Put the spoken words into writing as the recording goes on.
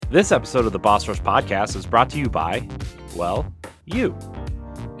This episode of the Boss Rush Podcast is brought to you by, well, you.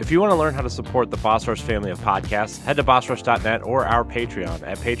 If you want to learn how to support the Boss Rush family of podcasts, head to bossrush.net or our Patreon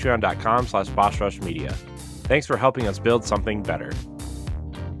at patreon.com/bossrushmedia. Thanks for helping us build something better.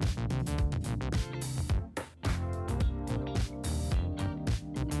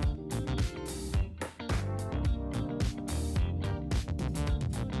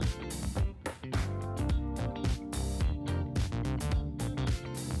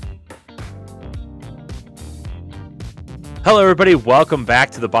 Hello, everybody. Welcome back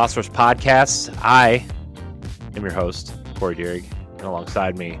to the Boss Rush Podcast. I am your host, Corey Deering, and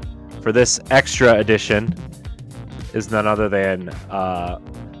alongside me for this extra edition is none other than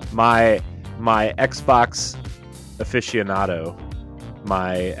my Xbox aficionado,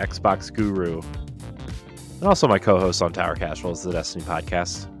 my Xbox guru, and also my co-host on Tower Casuals, the Destiny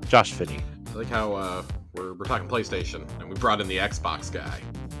podcast, Josh Finney. I like how we're talking PlayStation, and we brought in the Xbox guy.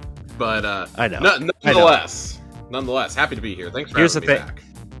 But I know. Nonetheless, happy to be here. Thanks for having me back.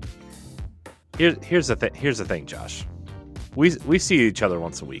 Here's the thing, Josh. We see each other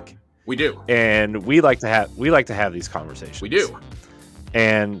once a week. We do, and we like to have these conversations. We do,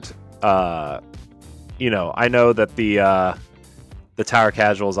 and I know that the Tower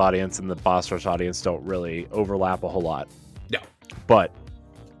Casuals audience and the Boss Rush audience don't really overlap a whole lot. No, but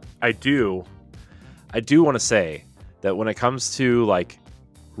I do want to say that when it comes to like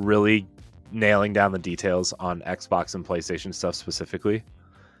really nailing down the details on Xbox and PlayStation stuff specifically,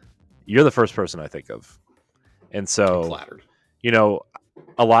 you're the first person I think of. And so, I'm flattered.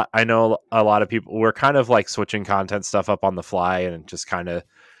 I know a lot of people, we're kind of like switching content stuff up on the fly and just kind of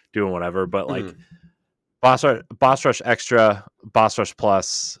doing whatever. But like Boss Rush Extra, Boss Rush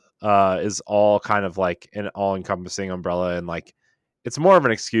Plus is all kind of like an all-encompassing umbrella. And like, it's more of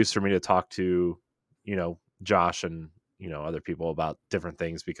an excuse for me to talk to, Josh and, other people about different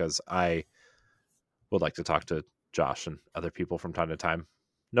things, because I would like to talk to Josh and other people from time to time.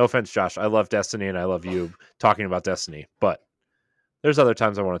 No offense, Josh. I love Destiny and I love you talking about Destiny, but there's other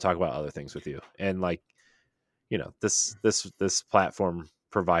times I want to talk about other things with you. And like, this platform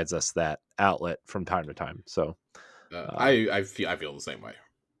provides us that outlet from time to time. So I feel the same way.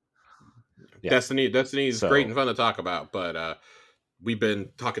 Yeah. Destiny is great and fun to talk about, but we've been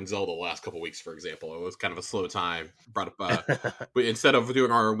talking Zelda the last couple weeks, for example. It was kind of a slow time. Brought up, but instead of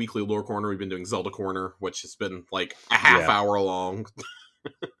doing our weekly lore corner, we've been doing Zelda Corner, which has been like a half hour long.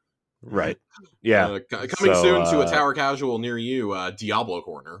 Right. Yeah. Coming soon to a Tower Casual near you, Diablo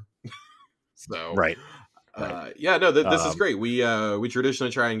Corner. So right. This is great. We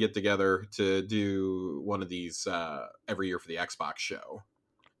traditionally try and get together to do one of these every year for the Xbox show.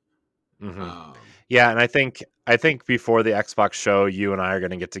 Mm-hmm. And I think before the Xbox show, you and I are going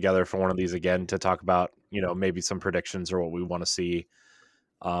to get together for one of these again to talk about, maybe some predictions or what we want to see.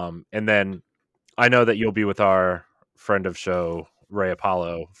 And then I know that you'll be with our friend of show, Ray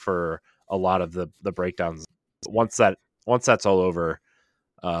Apollo, for a lot of the breakdowns. Once that's all over,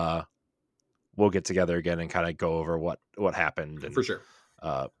 we'll get together again and kind of go over what happened. And, for sure.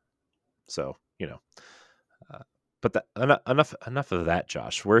 But enough of that,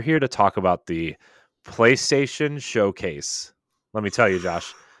 Josh. We're here to talk about the PlayStation Showcase. Let me tell you,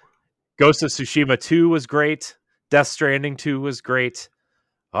 Josh, Ghost of Tsushima 2 was great. Death Stranding 2 was great.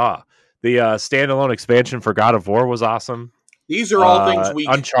 The standalone expansion for God of War was awesome. These are all things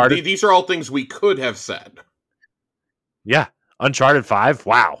Uncharted. These are all things we could have said. Yeah, Uncharted 5.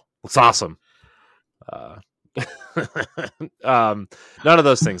 Wow, it's awesome. None of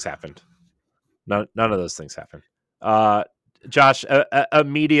those things happened. None of those things happened. Josh,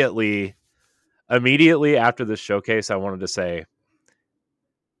 immediately after this showcase, I wanted to say,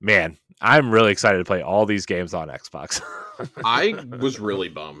 man, I'm really excited to play all these games on Xbox. I was really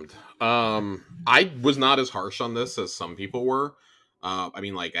bummed. I was not as harsh on this as some people were.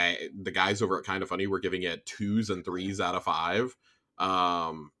 The guys over at Kind of Funny were giving it 2s and 3s out of 5.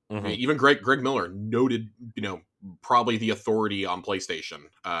 Even Greg Miller, noted, probably the authority on PlayStation,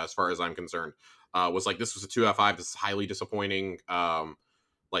 as far as I'm concerned, was like, this was a 2 out of 5. This is highly disappointing. All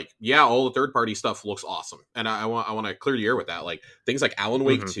the third party stuff looks awesome, and I want to clear the air with that. Like things like Alan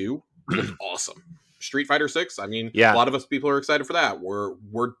Wake 2 looked awesome. Street Fighter 6. I mean, a lot of us people are excited for that.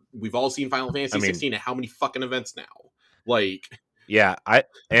 We've all seen Final Fantasy 16 at how many fucking events now? Like, yeah,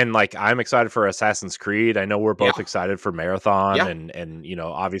 I'm excited for Assassin's Creed. I know we're both excited for Marathon, and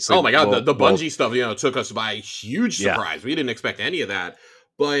obviously. Oh my god, the Bungie stuff took us by huge surprise. We didn't expect any of that,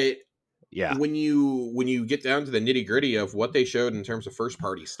 but when you get down to the nitty gritty of what they showed in terms of first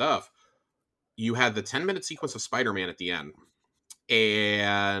party stuff, you had the 10-minute sequence of Spider-Man at the end.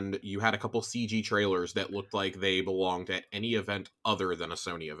 and you had a couple CG trailers that looked like they belonged at any event other than a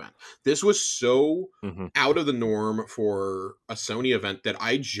Sony event. This was so out of the norm for a Sony event that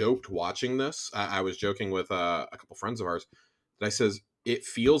I joked watching this. I was joking with a couple friends of ours that I says, it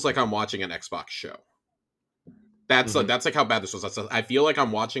feels like I'm watching an Xbox show. That's like how bad this was. I feel like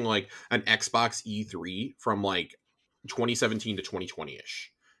I'm watching like an Xbox E3 from like 2017 to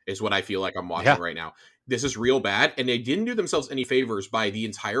 2020-ish is what I feel like I'm watching right now. This is real bad, and they didn't do themselves any favors by the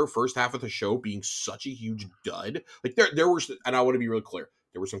entire first half of the show being such a huge dud. Like there were, and I want to be really clear,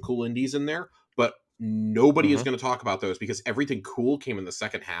 there were some cool indies in there, but nobody is going to talk about those because everything cool came in the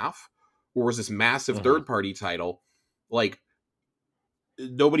second half. Whereas this massive third party title, like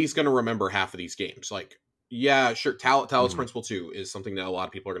nobody's going to remember half of these games. Like, yeah, sure, Talos Principle 2 is something that a lot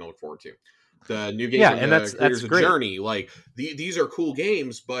of people are going to look forward to. The new game from the creators of Journey, like these are cool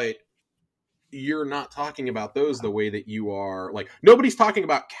games, but you're not talking about those the way that you are. Like nobody's talking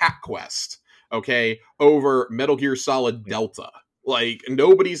about Cat Quest, okay, over Metal Gear Solid Delta. Like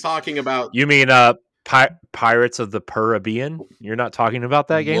nobody's talking about. You mean Pirates of the Caribbean? You're not talking about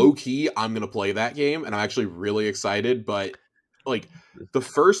that game? Low key, I'm gonna play that game, and I'm actually really excited. But like the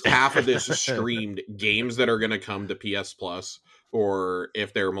first half of this streamed games that are gonna come to PS Plus, or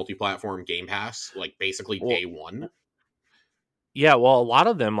if they're multi-platform Game Pass, like basically day one. Yeah, well, a lot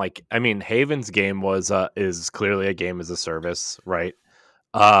of them, like I mean, Haven's game is clearly a game as a service, right?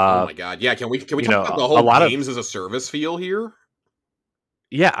 Oh my god, yeah. Can we talk about the whole games as a service feel here?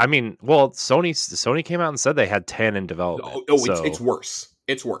 Yeah, I mean, well, Sony came out and said they had 10 in development. Oh, it's worse.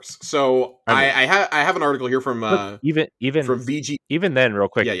 It's worse. So I have an article here from from VG. Even then, real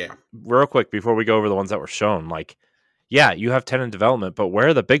quick, real quick before we go over the ones that were shown, like, yeah, you have 10 in development, but where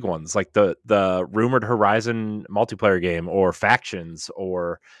are the big ones? Like the rumored Horizon multiplayer game or Factions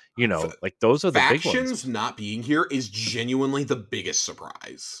or like those are the big ones. Factions not being here is genuinely the biggest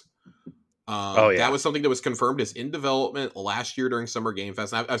surprise. That was something that was confirmed as in development last year during Summer Game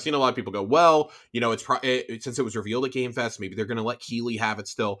Fest. And I've seen a lot of people go, well, since it was revealed at Game Fest, maybe they're going to let Keighley have it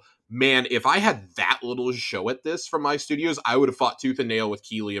still. Man, if I had that little show at this from my studios, I would have fought tooth and nail with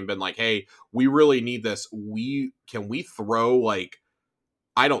Keighley and been like, hey, we really need this. Can we throw like,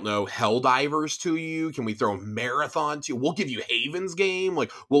 I don't know, Helldivers to you? Can we throw Marathon to you? We'll give you Haven's game.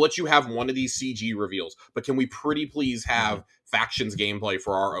 Like, we'll let you have one of these CG reveals, but can we pretty please have Factions gameplay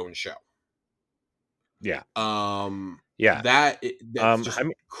for our own show? Yeah. That's just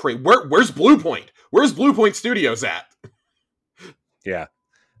crazy. Where's Bluepoint? Where's Bluepoint Studios at? Yeah.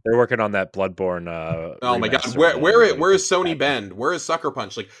 They're working on that Bloodborne oh my god. Where is Sony Bend? Where is Sucker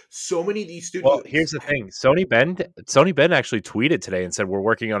Punch? Like so many of these studios. Well, here's the thing. Sony Bend actually tweeted today and said, we're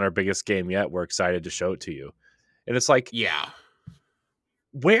working on our biggest game yet. We're excited to show it to you. And it's like, yeah.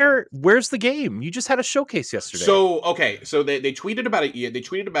 Where's the game? You just had a showcase yesterday. So they tweeted about it. They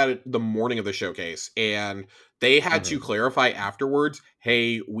tweeted about it the morning of the showcase, and they had to clarify afterwards.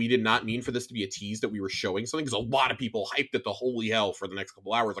 Hey, we did not mean for this to be a tease that we were showing something, because a lot of people hyped it the holy hell for the next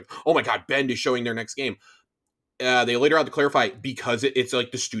couple hours. Like, oh my god, Bend is showing their next game. They later had to clarify because it's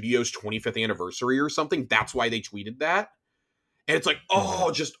like the studio's 25th anniversary or something. That's why they tweeted that, and it's like,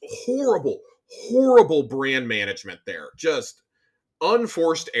 just horrible brand management there. Just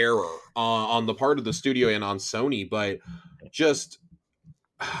unforced error on the part of the studio and on Sony, but just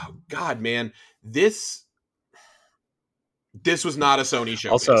god, man, this was not a Sony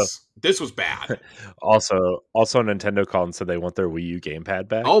showcase. Also, this was bad. Also Nintendo called and said they want their Wii U gamepad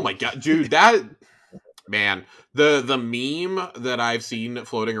back. Oh my god, dude, that man, the meme that I've seen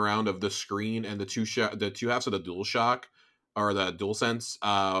floating around of the screen and the two halves of the DualShock or the DualSense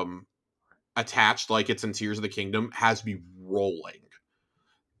attached like it's in Tears of the Kingdom has me rolling.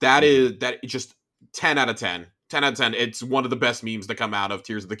 That is just 10 out of 10. 10 out of 10. It's one of the best memes to come out of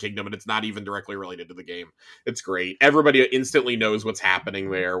Tears of the Kingdom, and it's not even directly related to the game. It's great. Everybody instantly knows what's happening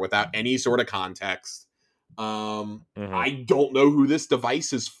there without any sort of context. I don't know who this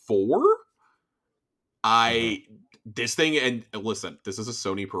device is for. This thing, and listen, this is a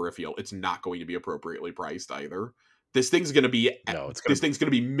Sony peripheral. It's not going to be appropriately priced either. This thing's going to be thing's going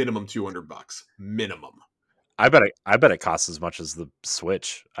to be minimum $200. Minimum. I bet it costs as much as the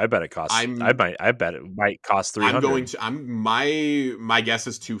Switch. I bet it costs. I bet it might cost $300. My guess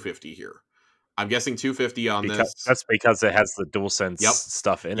is $250 here. I'm guessing $250 on this. That's because it has the DualSense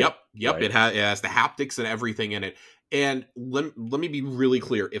stuff in it. Yep. Right? It has the haptics and everything in it. And let me be really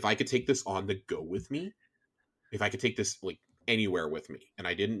clear. If I could take this on the go with me, if I could take this like anywhere with me, and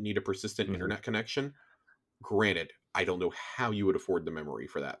I didn't need a persistent internet connection, granted, I don't know how you would afford the memory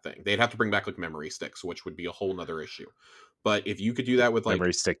for that thing. They'd have to bring back like memory sticks, which would be a whole nother issue. But if you could do that with like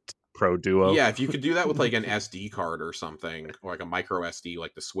memory stick Pro Duo. Yeah, if you could do that with like an SD card or something, or like a micro SD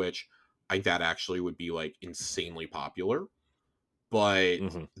like the Switch, I think that actually would be like insanely popular. But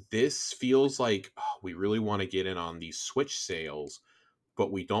Hmm. this feels like, oh, we really want to get in on these Switch sales,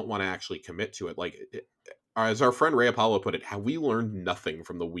 but we don't want to actually commit to it. Like, as our friend Ray Apollo put it, have we learned nothing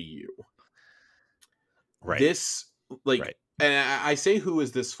from the Wii U? Right. This, like, Right. and I say, who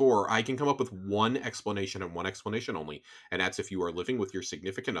is this for? I can come up with one explanation and one explanation only, and that's if you are living with your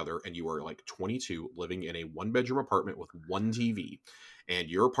significant other and you are like 22, living in a one bedroom apartment with one TV, and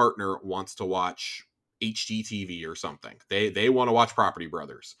your partner wants to watch HGTV or something. They want to watch Property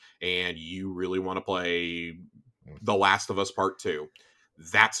Brothers, and you really want to play The Last of Us Part 2.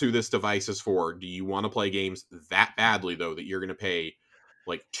 That's who this device is for. Do you want to play games that badly though that you're going to pay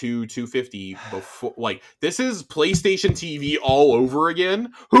like 250 before? Like, this is PlayStation TV all over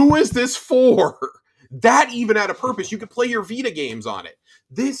again. Who is this for? That even had a purpose. You could play your Vita games on it.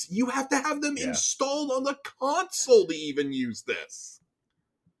 This, you have to have them Yeah. installed on the console to even use this.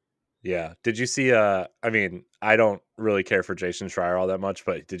 Yeah. Did you see I mean, I don't really care for Jason Schreier all that much,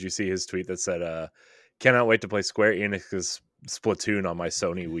 but did you see his tweet that said cannot wait to play Square Enix's Splatoon on my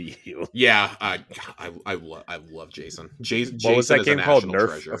Sony Wii U? Yeah, I love Jason. What was Jason that is a game called? national Nerf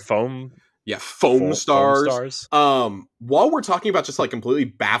treasure. Foam Yeah, Foam Foam Stars. Stars? While we're talking about just like completely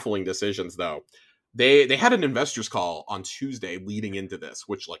baffling decisions, though, they had an investors call on Tuesday leading into this,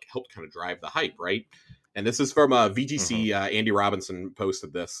 which like helped kind of drive the hype, right? And this is from Mm-hmm. VGC. Andy Robinson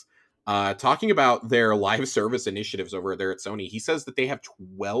posted this, talking about their live service initiatives over there at Sony. He says that they have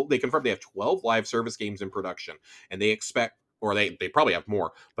 12. They confirmed they have 12 live service games in production, and they expect, or they probably have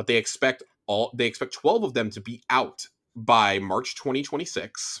more, but they expect 12 of them to be out by March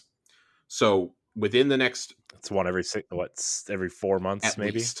 2026. So within the next, It's one every 4 months, at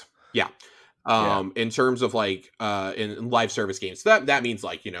maybe? least, yeah. Yeah. In terms of like in live service games, that means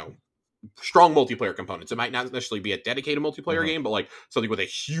like, strong multiplayer components. It might not necessarily be a dedicated multiplayer Mm-hmm. game, but like something with a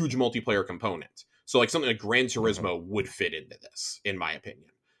huge multiplayer component. So like something like Gran Mm-hmm. Turismo would fit into this, in my opinion.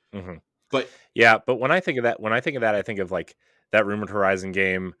 Mm-hmm. But Yeah, but when I think of that, I think of like that rumored Horizon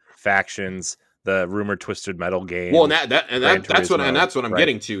game, Factions, the rumored Twisted Metal well, and game, Gran Turismo, that's what I'm right?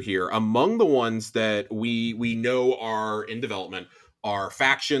 getting to here. Among the ones that we know are in development are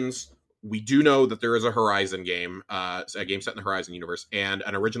Factions. We do know that there is a Horizon game, a game set in the Horizon universe, and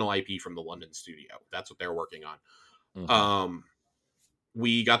an original IP from the London studio. That's what they're working on. Mm-hmm.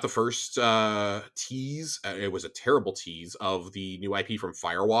 We got the first tease. It was a terrible tease of the new IP from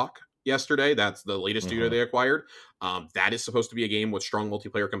Firewalk yesterday. That's the latest studio Mm-hmm. they acquired. That is supposed to be a game with strong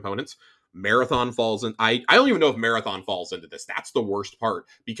multiplayer components. Marathon falls in. I don't even know if Marathon falls into this. That's the worst part,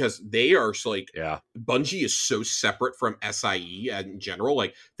 because they are like, Yeah. Bungie is so separate from SIE in general.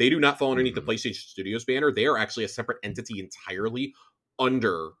 Like, they do not fall underneath the Mm-hmm. PlayStation Studios banner. They are actually a separate entity entirely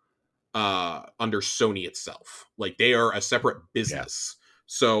under under Sony itself. Like, they are a separate Yeah. business.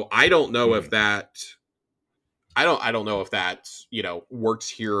 So I don't know if Mm-hmm. that I don't know if that, works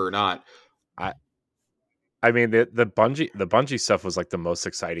here or not. I I mean the Bungie stuff was like the most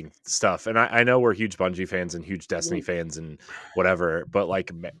exciting stuff, and I know we're huge Bungie fans and huge Destiny fans and whatever, but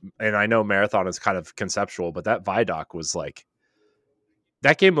like, and I know Marathon is kind of conceptual, but that Vidoc was like,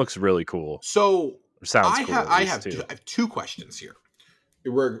 that game looks really cool. So Or sounds cool at I least have too. two questions here.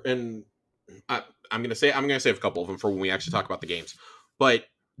 And I'm gonna save a couple of them for when we actually talk about the games. But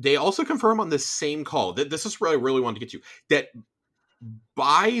they also confirm on this same call that this is where I really wanted to get to, that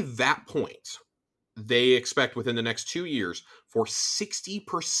by that point, they expect within the next 2 years for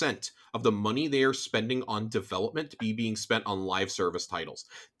 60% of the money they are spending on development to be being spent on live service titles.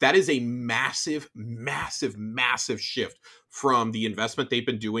 That is a massive, massive, massive shift from the investment they've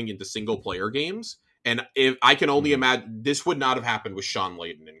been doing into single player games. And if I can only Mm-hmm. imagine, this would not have happened with Sean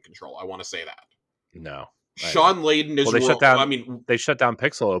Layden in control. I want to say that. No, I know. Sean Layden Well, is, I mean, they shut down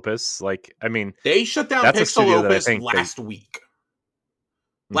Pixel Opus. Like, I mean, they shut down that's a Pixel studio that I Opus think they. last week.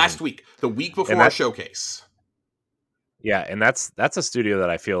 Mhm. The week And before our that, showcase. yeah, and that's a studio that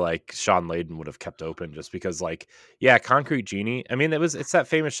I feel like Sean Layden would have kept open, just because, like, yeah, Concrete Genie. I mean, it's that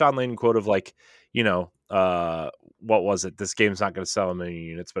famous Sean Layden quote of like, what was it? This game's not going to sell a million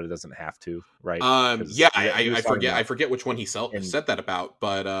units, but it doesn't have to, right? Yeah, Because he was talking I about, forget which one he and said that about,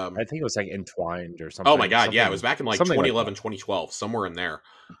 but I think it was like Entwined or oh my something, god, yeah, it was back in like something like that. 2011, 2012, somewhere in there.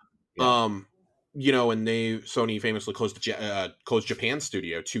 Yeah. And Sony famously closed Japan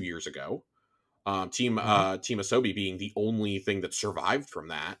studio 2 years ago. Hmm. Team Asobi being the only thing that survived from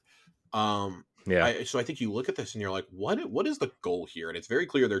that. Yeah. So I think you look at this and you're like, what is the goal here? And it's very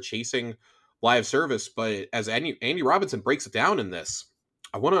clear they're chasing live service, but as Andy Robinson breaks it down in this,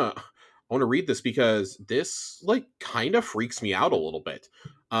 I want to read this because this like kind of freaks me out a little bit.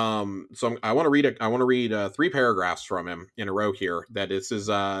 I want to read 3 paragraphs from him in a row here. That this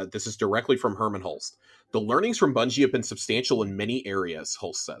is directly from Herman Hulst. The learnings from Bungie have been substantial in many areas,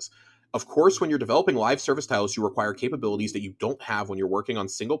 Hulst says. Of course, when you're developing live service titles, you require capabilities that you don't have when you're working on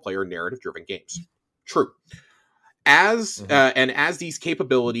single player narrative driven games. True. As these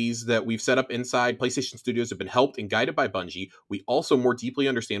capabilities that we've set up inside PlayStation Studios have been helped and guided by Bungie, we also more deeply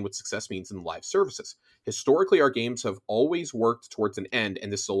understand what success means in live services. Historically, our games have always worked towards an end,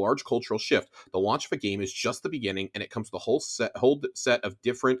 and this is a large cultural shift. The launch of a game is just the beginning, and it comes with a whole set of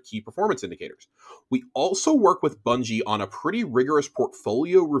different key performance indicators. We also work with Bungie on a pretty rigorous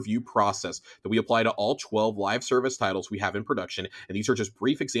portfolio review process that we apply to all 12 live service titles we have in production, and these are just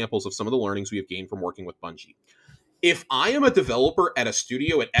brief examples of some of the learnings we have gained from working with Bungie. If I am a developer at a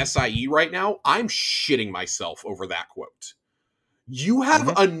studio at SIE right now, I'm shitting myself over that quote. You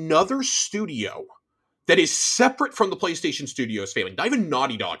have another studio that is separate from the PlayStation Studios family. Not even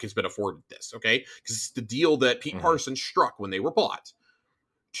Naughty Dog has been afforded this, okay? Because it's the deal that Pete Parsons struck when they were bought.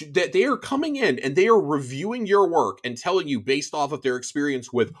 That they are coming in and they are reviewing your work and telling you based off of their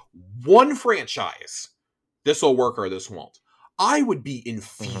experience with one franchise, this will work or this won't. I would be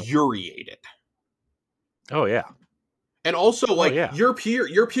infuriated. Oh, yeah. And also, your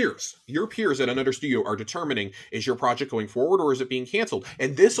peers at another studio are determining, is your project going forward or is it being canceled?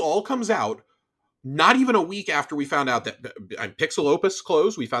 And this all comes out not even a week after we found out that Pixel Opus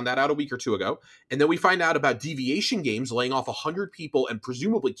closed. We found that out a week or two ago. And then we find out about Deviation Games laying off 100 people and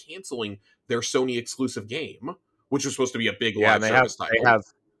presumably canceling their Sony exclusive game, which was supposed to be a big live service title.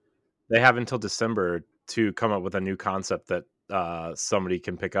 They have until December to come up with a new concept that somebody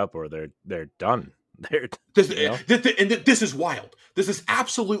can pick up, or they're done. This is wild. This is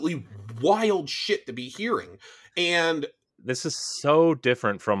absolutely wild shit to be hearing. And this is so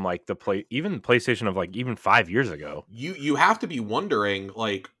different from like even PlayStation of like even 5 years ago. You have to be wondering,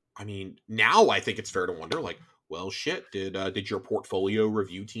 now I think it's fair to wonder, well, shit, did your portfolio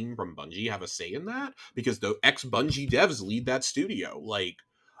review team from Bungie have a say in that? Because the ex-Bungie devs lead that studio.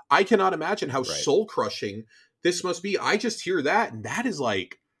 I cannot imagine how soul-crushing this must be. I just hear that, and that is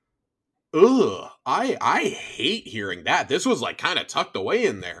ugh, I hate hearing that. This was kind of tucked away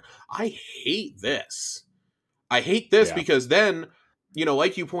in there. I hate this. Because then,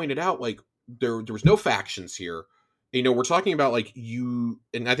 like you pointed out, there was no factions here. We're talking about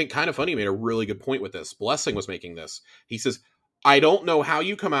and I think Kind of Funny made a really good point with this. Blessing was making this. He says, I don't know how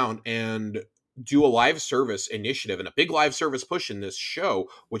you come out and do a live service initiative and a big live service push in this show,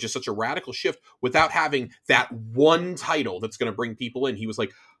 which is such a radical shift, without having that one title that's going to bring people in. He was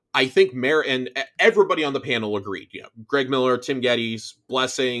like, I think and everybody on the panel agreed. Greg Miller, Tim Geddes,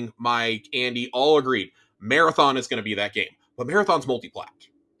 Blessing, Mike, Andy, all agreed. Marathon is going to be that game. But Marathon's multi-plat.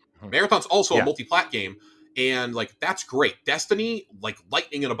 Marathon's also a multi-plat game. And that's great. Destiny,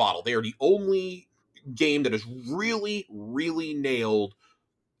 lightning in a bottle. They are the only game that has really, really nailed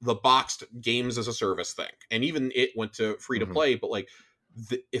the boxed games as a service thing. And even it went to free to play, but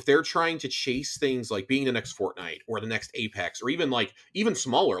if they're trying to chase things like being the next Fortnite or the next Apex, or even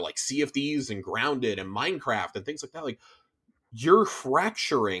smaller, like Sea of Thieves and Grounded and Minecraft and things like that, you're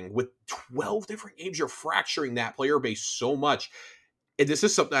fracturing with 12 different games. You're fracturing that player base so much. And this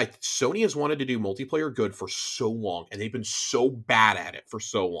is something Sony has wanted to do multiplayer good for so long, and they've been so bad at it for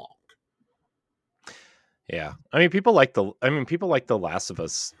so long. Yeah, people like the Last of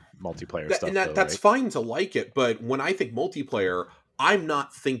Us multiplayer stuff. And that's fine to like it, but when I think multiplayer, I'm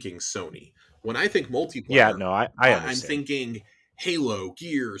not thinking Sony. When I think multiplayer, I'm thinking Halo,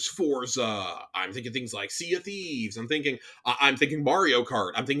 Gears, Forza. I'm thinking things like Sea of Thieves. I'm thinking Mario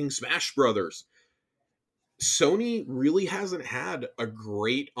Kart. I'm thinking Smash Brothers. Sony really hasn't had a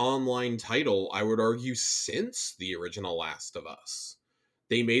great online title, I would argue, since the original Last of Us.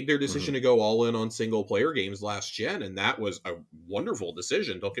 They made their decision to go all in on single player games last gen, and that was a wonderful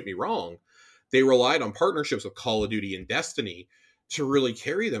decision. Don't get me wrong. They relied on partnerships with Call of Duty and Destiny to really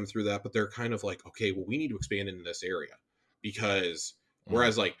carry them through that, but they're kind of okay, well, we need to expand into this area. Because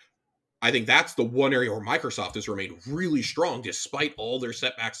whereas I think that's the one area where Microsoft has remained really strong despite all their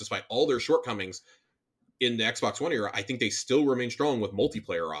setbacks, despite all their shortcomings in the Xbox One era. I think they still remain strong with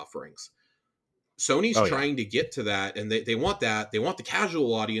multiplayer offerings. Sony's trying to get to that, and they want that. They want the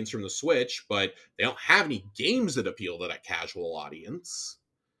casual audience from the Switch, but they don't have any games that appeal to that casual audience.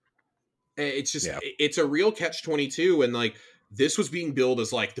 It's just, it's a real catch-22, and this was being billed as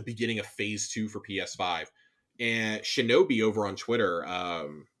the beginning of phase 2 for PS5. And Shinobi over on Twitter,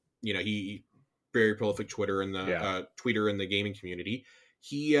 he very prolific tweeter in the gaming community.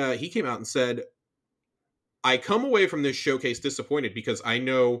 He came out and said, I come away from this showcase disappointed because I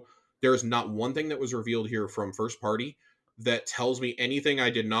know there's not one thing that was revealed here from first party that tells me anything I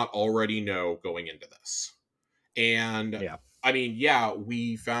did not already know going into this. And Yeah. I mean, yeah,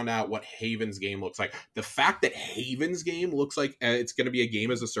 we found out what Haven's game looks like. The fact that Haven's game looks like it's going to be a game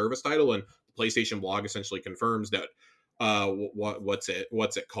as a service title, and the PlayStation blog essentially confirms that what's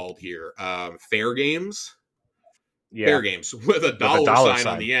it called here? Fair Games. Yeah. Fair Games with a dollar sign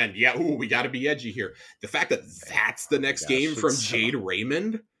on the end. Yeah, ooh, we got to be edgy here. The fact that that's the next game from Jade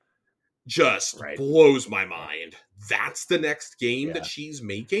Raymond just blows my mind. That's the next game that she's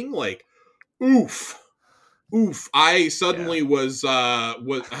making. Like, oof. I suddenly was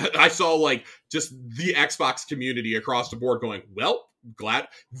I saw like just the Xbox community across the board going, well, glad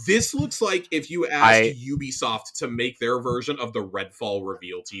this looks like if you asked Ubisoft to make their version of the Redfall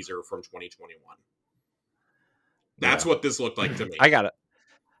reveal teaser from 2021. That's what this looked like to me. I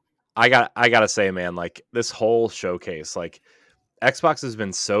gotta say, man, like this whole showcase, like Xbox has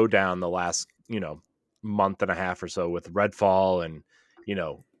been so down the last, month and a half or so with Redfall and,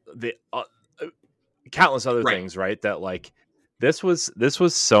 the countless other things, right? That like this was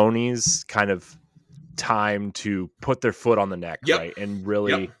Sony's kind of time to put their foot on the neck, right? And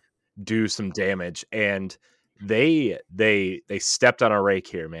really do some damage. And they stepped on a rake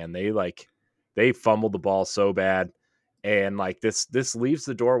here, man. They fumbled the ball so bad. And like this leaves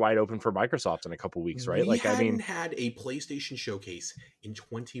the door wide open for Microsoft in a couple weeks, right? We hadn't had a PlayStation showcase in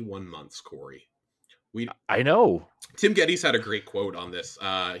 21 months, Corey. I know. Tim Geddes had a great quote on this.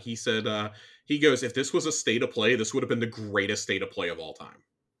 He said, he goes, if this was a state of play, this would have been the greatest state of play of all time.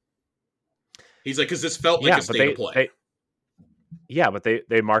 He's like, because this felt like a state of play. But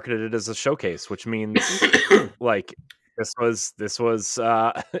they marketed it as a showcase, which means like this was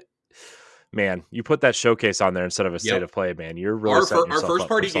man, you put that showcase on there instead of a state of play, man. You're really our first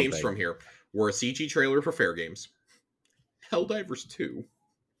party games from here were a CG trailer for Fair Games, Helldivers 2.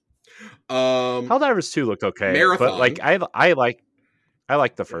 Helldivers 2 looked okay, Marathon. But like I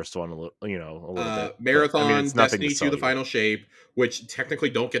like the first one a little bit. Marathon, I mean, Destiny 2: The Final Shape, which technically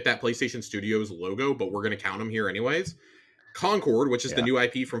don't get that PlayStation Studios logo, but we're going to count them here anyways. Concord, which is the new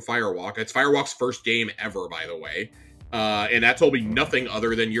IP from Firewalk. It's Firewalk's first game ever, by the way. And that told me nothing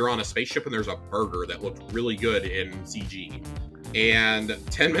other than you're on a spaceship and there's a burger that looked really good in CG. And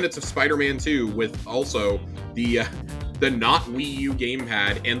 10 minutes of Spider-Man 2 with also the not Wii U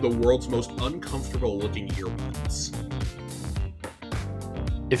gamepad and the world's most uncomfortable looking earbuds.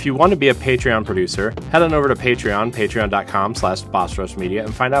 If you want to be a Patreon producer, head on over to patreon.com/BossRushMedia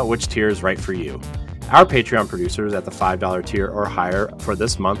and find out which tier is right for you. Our Patreon producers at the $5 tier or higher for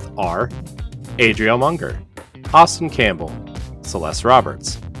this month are Adriel Munger, Austin Campbell, Celeste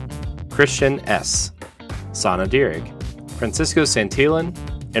Roberts, Christian S., Sana Dierig, Francisco Santillan,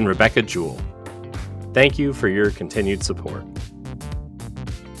 and Rebecca Jewell. Thank you for your continued support.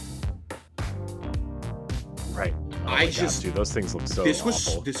 Right. Dude, those things look so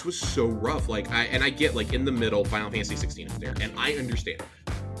awful. This was so rough. Like I get like in the middle, Final Fantasy 16 is there, and I understand.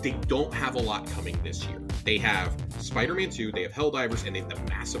 They don't have a lot coming this year. They have Spider-Man 2, they have Helldivers, and they have the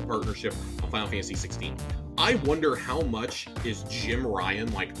massive partnership on Final Fantasy 16. I wonder how much is Jim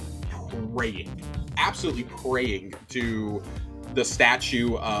Ryan like praying, absolutely praying to the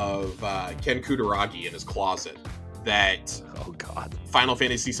statue of Ken Kutaragi in his closet that Final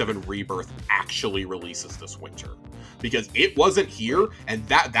Fantasy VII Rebirth actually releases this winter. Because it wasn't here, and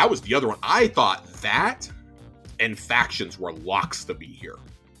that was the other one. I thought that and Factions were locks to be here.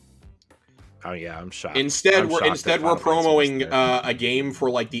 Oh yeah, I'm shocked. Instead, we're promoting a game for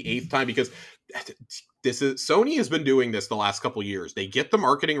like the 8th time because Sony has been doing this the last couple years. They get the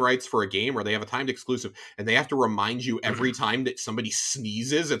marketing rights for a game or they have a timed exclusive, and they have to remind you every time that somebody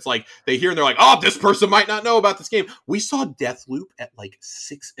sneezes. It's like they hear and they're like, "Oh, this person might not know about this game." We saw Deathloop at like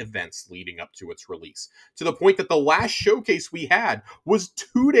 6 events leading up to its release, to the point that the last showcase we had was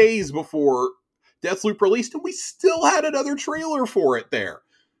 2 days before Deathloop released, and we still had another trailer for it there.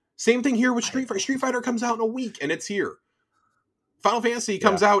 Same thing here with Street Fighter. Street Fighter comes out in a week, and it's here. Final Fantasy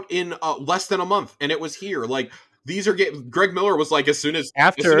comes out in less than a month, and it was here. Like, these are Greg Miller was like, as soon as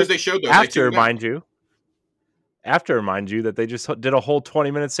they showed those, mind you that they just did a whole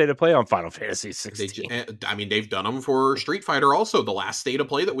 20-minute state of play on Final Fantasy 16. They've done them for Street Fighter also. The last state of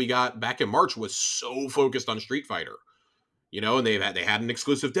play that we got back in March was so focused on Street Fighter. And they had an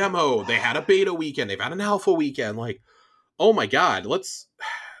exclusive demo, they had a beta weekend, they've had an alpha weekend. Like, oh my god, let's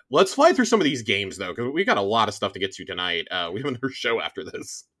fly through some of these games, though, because we got a lot of stuff to get to tonight. We have another show after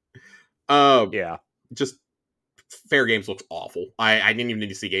this. Just Fair Games looks awful. I didn't even need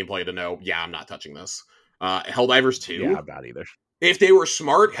to see gameplay to know, I'm not touching this. Helldivers 2? Yeah, I'm not either. If they were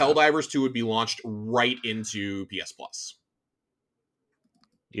smart, Helldivers 2 would be launched right into PS Plus.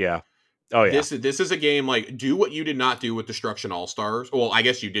 Yeah. Oh yeah. This is a game like do what you did not do with Destruction All Stars. Well, I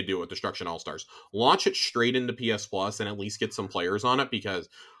guess you did do it with Destruction All Stars. Launch it straight into PS Plus and at least get some players on it because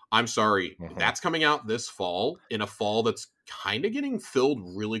I'm sorry, Mhm. that's coming out this fall in a fall that's kind of getting filled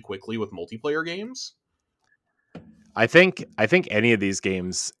really quickly with multiplayer games. I think any of these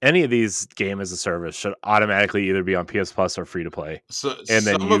games, any of these game as a service should automatically either be on PS Plus or free to play. So And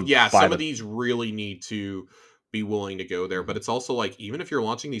then some of you yeah, buy some of the these really need to be willing to go there, but Mhm. it's also like even if you're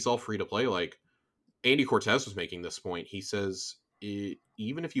launching these all free to play, like Andy Cortez was making this point. He says,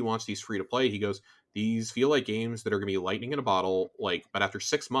 even if you watch these free to play, he goes, these feel like games that are going to be lightning in a bottle. Like, but after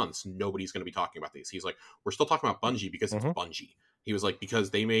 6 months, nobody's going to be talking about these. He's like, we're still talking about Bungie because it's Mhm. Bungie. He was like,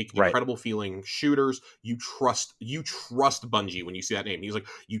 because they make Right. incredible feeling shooters. You trust Bungie when you see that name. He's like,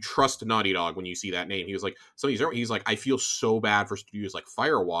 you trust Naughty Dog when you see that name. He was like, he's like, I feel so bad for studios like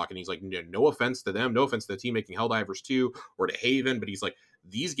Firewalk, and he's like, no offense to them, no offense to the team making Helldivers 2 or to Haven, but he's like,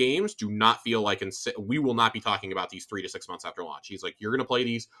 these games do not feel like we will not be talking about these 3 to 6 months after launch. He's like, you're going to play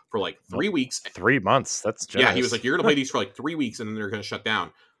these for like Nope. 3 weeks. 3 months. That's Yeah, he was like, generous. you're going to play these for like 3 weeks and then they're going to shut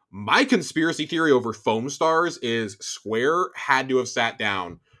down. My conspiracy theory over Foam Stars is Square had to have sat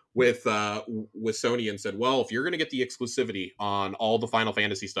down with Sony and said, well, if you're going to get the exclusivity on all the Final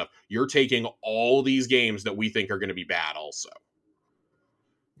Fantasy stuff, you're taking all these games that we think are going to be bad also.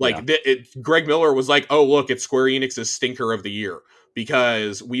 Yeah. Like Greg Miller was like, "Oh, look, it's Square Enix's stinker of the year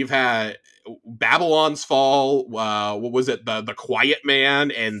because we've had Babylon's Fall. What was it? The Quiet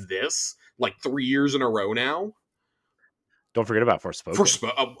Man and this like 3 years in a row now." Don't forget about For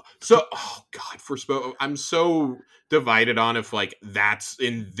Forspoken. oh god, for I'm so divided on if like that's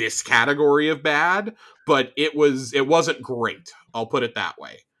in this category of bad, but it wasn't great. I'll put it that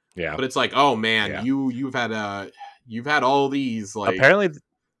way. Yeah. But it's like, oh man, Yeah. you've had all these like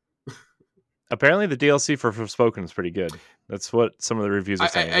Apparently the DLC for Forspoken is pretty good. That's what some of the reviews are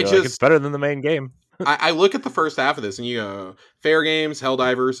saying. I They're like, it's just better than the main game. I look at the first half of this and you go, Fair Games,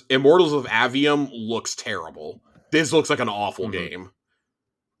 Helldivers, Immortals of Avium looks terrible. This looks like an awful Mhm. game.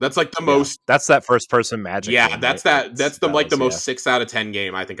 That's like the Yeah. most That's that first person magic yeah, game, right? that's the That like the was, yeah. most 6 out of 10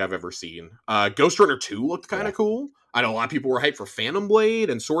 game I think I've ever seen. Ghost Runner 2 looked kind Yeah. of cool. I know a lot of people were hyped for Phantom Blade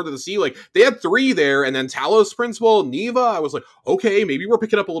and Sword of the Sea. Like they had 3 there, and then Talos Principle, Neva. I was like, okay, maybe we're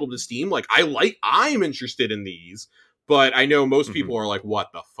picking up a little bit of steam. Like I'm interested in these, but I know most Mhm. people are like,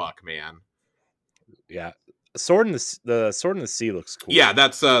 what the fuck, man? Yeah. The Sword in the Sea looks cool. Yeah,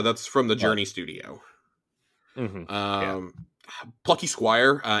 that's from the But Journey Studio. mhm. Yeah. Um, Plucky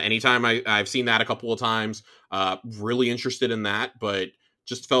Squire. Anytime I've seen that a couple of times, really interested in that, but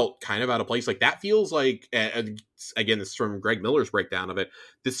just felt kind of out of place. Like that feels like again, this is from Greg Miller's breakdown of it.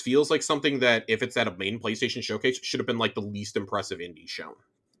 This feels like something that if it's at a main PlayStation showcase, should have been like the least impressive indie shown.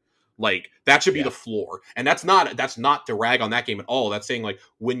 Like that should be Yeah. the floor, and that's not to rag on that game at all. That's saying like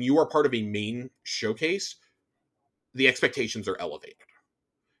when you are part of a main showcase, the expectations are elevated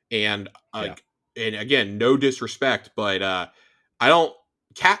and Yeah. and again, no disrespect, but I don't.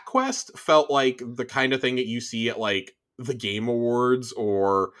 Cat Quest felt like the kind of thing that you see at like the Game Awards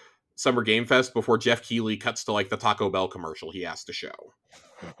or Summer Game Fest before Jeff Keighley cuts to like the Taco Bell commercial he has to show.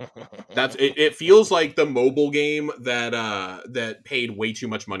 That's it. It feels like the mobile game that paid way too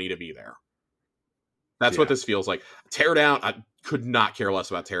much money to be there. That's what Yeah. this feels like. Teardown, I could not care less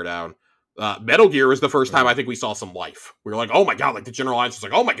about Teardown. Metal Gear is the first time Mhm. I think we saw some life. We were like, oh my god, like the general audience was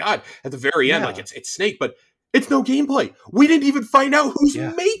like, oh my god, at the very end, like Yeah. it's Snake, but it's no gameplay. We didn't even find out who's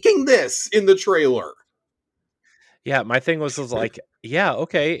Yeah. making this in the trailer. Yeah. My thing was like, yeah,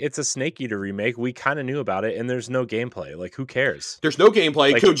 okay, it's a Snake Eater remake. We kind of knew about it, and there's no gameplay. Like, who cares? There's no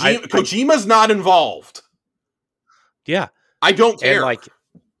gameplay. Like, Kojima's not involved. yeah, I don't and care.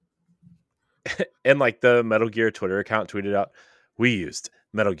 like the Metal Gear Twitter account tweeted out, we used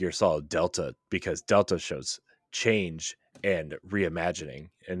Metal Gear Solid Delta because Delta shows change and reimagining.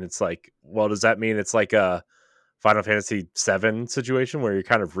 And it's like, well, does that mean it's like a Final Fantasy VII situation where you're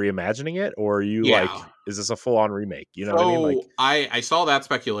kind of reimagining it, or are you Yeah. like, is this a full on remake? You know what I mean? Like, So I saw that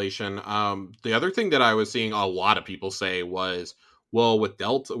speculation. The other thing that I was seeing a lot of people say was, well, with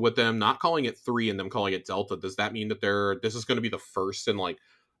Delta, with them not calling it 3 and them calling it Delta, does that mean that this is going to be the first in like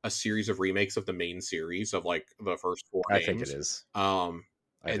a series of remakes of the main series of like the first 4 I think it games? is. I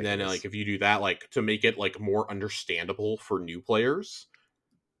And think then it like is. if you do that, like to make it like more understandable for new players,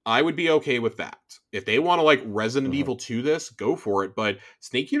 I would be okay with that. If they want to like Resident Mhm. Evil 2 this, go for it. But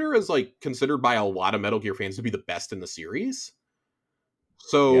Snake Eater is like considered by a lot of Metal Gear fans to be the best in the series.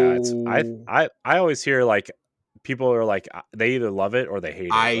 Yeah, So I always hear like people are like they either love it or they hate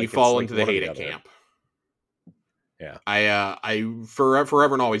it. I Like it's fall like into the one or hate the it other. camp. Yeah.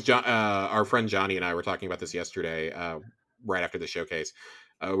 Forever and always, our friend Johnny and I were talking about this yesterday, right after the showcase.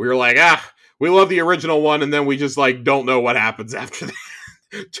 We were like, we love the original one, and then we just like don't know what happens after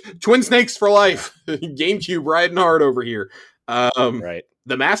that. Twin Snakes for life. GameCube riding hard over here. Right.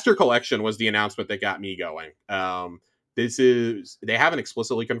 The Master Collection was the announcement that got me going. They haven't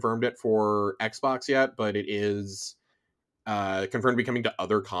explicitly confirmed it for Xbox yet, but it is confirmed to be coming to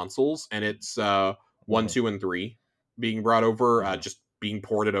other consoles, and it's 1, 2, and 3 being brought over, just being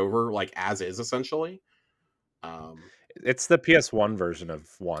ported over like as is essentially. It's the PS1 version of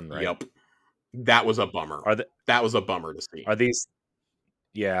 1, right? Yep. That was a bummer. That was a bummer to see. Are these?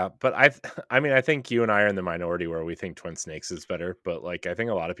 Yeah, but I mean, I think you and I are in the minority where we think Twin Snakes is better, but like I think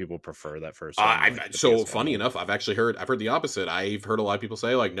a lot of people prefer that first one. Like, so funny enough, I've heard the opposite. I've heard a lot of people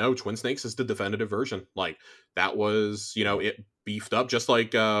say like, no, Twin Snakes is the definitive version. Like that was, it beefed up, just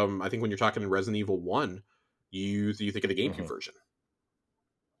like I think when you're talking Resident Evil 1, you think of the GameCube version.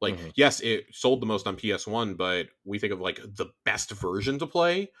 Like, yes, it sold the most on PS1, but we think of like the best version to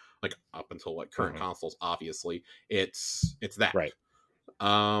play, like up until like current consoles, obviously. It's that. Right.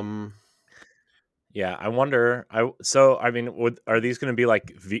 Yeah, I wonder. I mean, are these going to be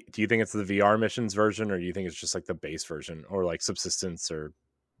like? Do you think it's the VR missions version, or do you think it's just like the base version, or like subsistence, or?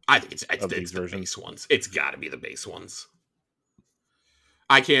 I think it's the base ones. It's got to be the base ones.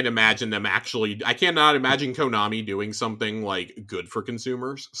 I can't imagine them actually. I cannot imagine Konami doing something like good for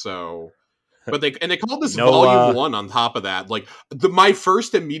consumers. So, but they called this Volume 1 on top of that. Like my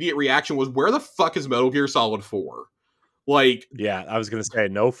first immediate reaction was, where the fuck is Metal Gear Solid 4? Like, yeah, I was gonna say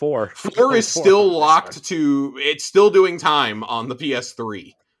no 4. 4 is still locked to. It's still doing time on the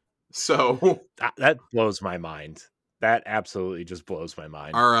PS3. So that blows my mind. That absolutely just blows my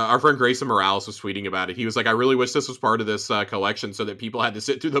mind. Our friend Grayson Morales was tweeting about it. He was like, I really wish this was part of this collection so that people had to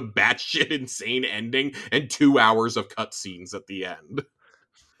sit through the batshit insane ending and 2 hours of cutscenes at the end.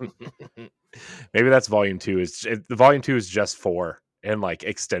 Maybe that's Volume 2. The Volume 2 is just 4 and like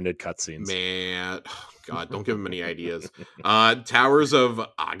extended cutscenes. Man, God, don't give him any ideas. Towers of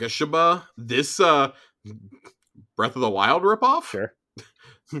Agashaba. This Breath of the Wild ripoff? Sure.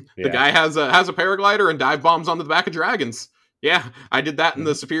 The guy has a paraglider and dive bombs onto the back of dragons. Yeah, I did that in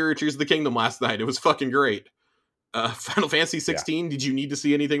the Superior Tears of the Kingdom last night. It was fucking great. Final Fantasy 16. Did you need to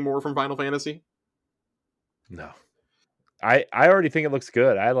see anything more from Final Fantasy? No. I already think it looks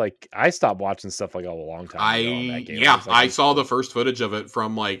good. I stopped watching stuff like a long time ago on that game. I saw the first footage of it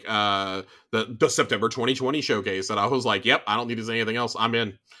from like the September 2020 showcase, and I was like, yep, I don't need to say anything else. I'm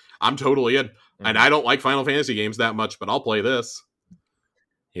in. I'm totally in. And I don't like Final Fantasy games that much, but I'll play this.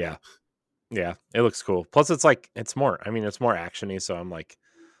 Yeah. Yeah, it looks cool. Plus it's more action-y, so I'm like,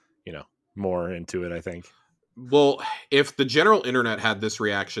 more into it, I think. Well, if the general internet had this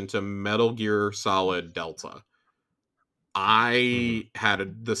reaction to Metal Gear Solid Delta, I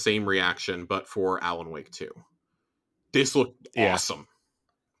had the same reaction, but for Alan Wake 2. This looked awesome.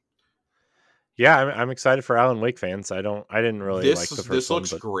 Yeah, I'm excited for Alan Wake fans. I didn't really like the first one. This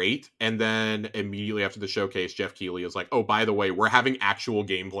looks great. And then immediately after the showcase, Jeff Keighley is like, oh, by the way, we're having actual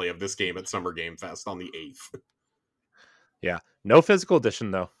gameplay of this game at Summer Game Fest on the 8th. Yeah. No physical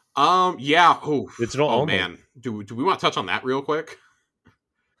edition, though. Yeah. Digital only. Man. Do we want to touch on that real quick?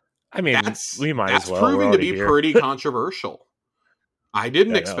 I mean, we might as well. That's proving to be pretty controversial. I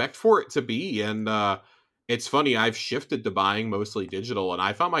didn't expect for it to be, and it's funny, I've shifted to buying mostly digital, and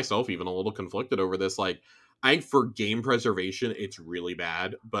I found myself even a little conflicted over this. Like, I think for game preservation, it's really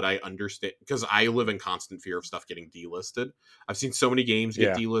bad, but I understand, because I live in constant fear of stuff getting delisted. I've seen so many games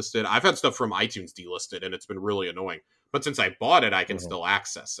get delisted. I've had stuff from iTunes delisted, and it's been really annoying. But since I bought it, I can still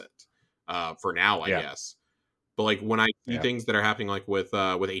access it for now, I guess. But like when I see things that are happening, like with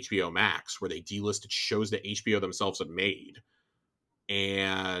HBO Max, where they delisted shows that HBO themselves had made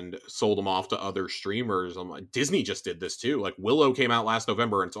and sold them off to other streamers, I'm like, Disney just did this too. Like Willow came out last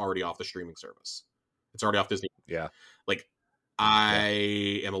November and it's already off the streaming service. It's already off Disney. Yeah. Like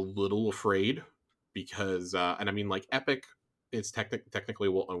I am a little afraid because, and I mean, like Epic is technically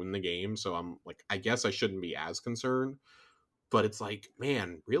will own the game, so I'm like, I guess I shouldn't be as concerned. But it's like,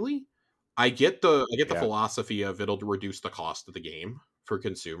 man, really? I get the philosophy of it'll reduce the cost of the game for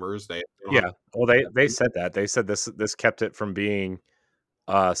consumers. Well, they said that. They said this kept it from being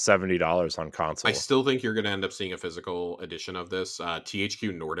 $70 on console. I still think you're going to end up seeing a physical edition of this.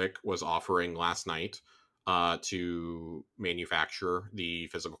 THQ Nordic was offering last night to manufacture the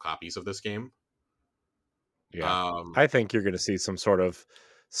physical copies of this game. Yeah, I think you're going to see some sort of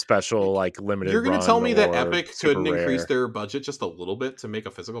special, like limited. You're going to tell me that Epic couldn't increase their budget just a little bit to make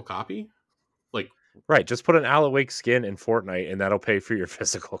a physical copy? Like, right, just put an Alan Wake skin in Fortnite, and that'll pay for your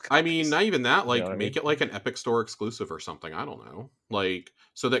physical copies. I mean, not even that. Like, make it like an Epic Store exclusive or something. I don't know. Like,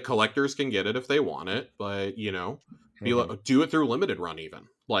 so that collectors can get it if they want it. But Do it through limited run, even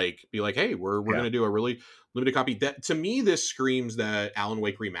like be like, hey, we're Yeah. gonna do a really limited copy. That to me, this screams that Alan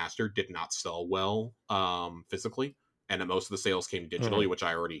Wake Remastered did not sell well physically, and that most of the sales came digitally, which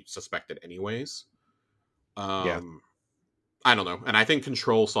I already suspected anyways. Yeah. I don't know, and I think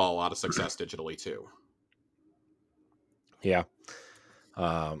Control saw a lot of success digitally too. Yeah.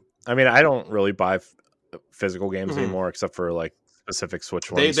 I mean, I don't really buy physical games Mhm. anymore, except for like specific Switch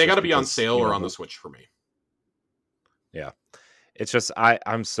They ones, got just to be on because sale or on the Switch for me. yeah, it's just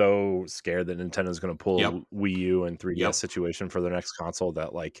I'm so scared that Nintendo's going to pull Yep. a Wii U and 3DS Yep. situation for their next console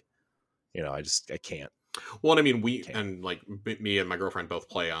that like, I can't. Well, I mean, me and my girlfriend both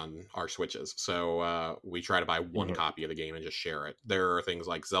play on our Switches, so we try to buy one copy of the game and just share it. There are things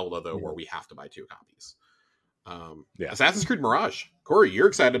like Zelda though where we have to buy 2 copies. Yeah, Assassin's Creed Mirage. Corey, you're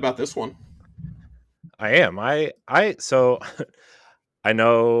excited about this one? I am. So I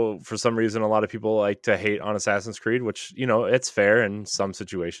know for some reason a lot of people like to hate on Assassin's Creed, which it's fair in some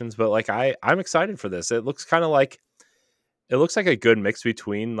situations, but like I'm excited for this. It looks like a good mix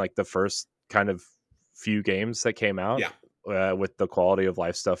between like the first kind of few games that came out, Yeah. with the quality of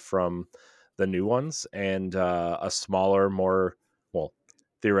life stuff from the new ones, and a smaller, more well,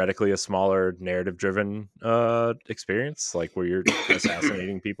 theoretically a smaller narrative driven experience, like where you're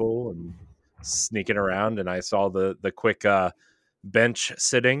assassinating people and sneaking around. And I saw the quick bench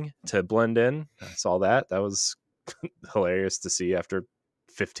sitting to blend in. I saw that was hilarious to see after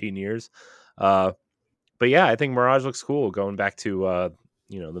 15 years. But yeah, I think Mirage looks cool going back to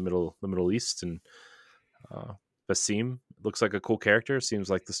the Middle East, and Basim looks like a cool character. Seems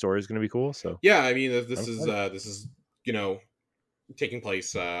like the story is going to be cool. So Yeah, I mean, I'm this excited. is taking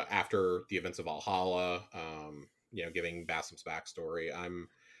place after the events of Valhalla. Giving Basim's backstory. I'm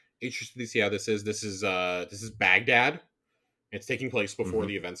interested to see how this is. This is Baghdad. It's taking place before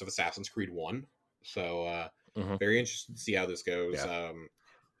the events of Assassin's Creed 1. So very interested to see how this goes. Yeah.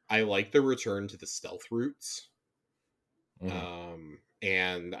 I like the return to the stealth routes. Mm-hmm.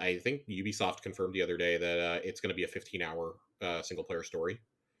 And I think Ubisoft confirmed the other day that it's going to be a 15-hour single player story.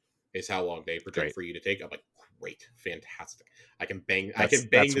 Is how long they project Great. for you to take. I'm like, great, fantastic. I can bang That's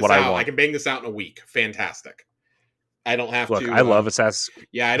this what I out. I want. can bang this out in a week. Fantastic. I don't have Look, to. I love Assassin's.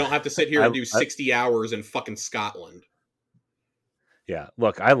 Yeah, I don't have to sit here and do 60 hours in fucking Scotland. Yeah,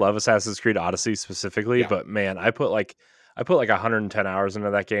 look, I love Assassin's Creed Odyssey specifically, Yeah. but man, I put like 110 hours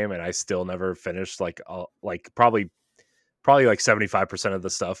into that game, and I still never finished like probably like 75% of the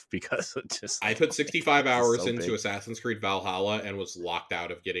stuff because it just I put 65 it's just hours so into big. Assassin's Creed Valhalla and was locked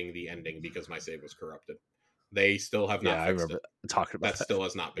out of getting the ending because my save was corrupted. They still have Yeah, not I fixed remember it. talking about That that. still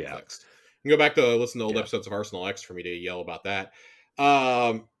has not been Yeah, fixed. You can go back to listen to old yeah. episodes of Arsenal X for me to yell about that.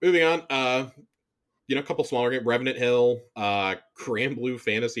 Moving on. A couple smaller games. Revenant Hill, Grand Blue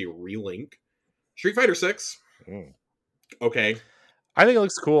Fantasy Relink, Street Fighter 6. Okay. I think it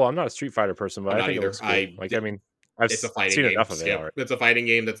looks cool. I'm not a Street Fighter person, but I'm I not think it either. looks cool. Like, I mean, I've It's a fighting seen game. enough of it Skip. already. It's a fighting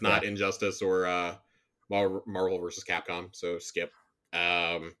game that's Yeah. not Injustice or Marvel versus Capcom. So skip.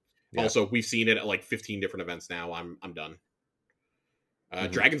 Yeah. Also, we've seen it at like 15 different events now. I'm done.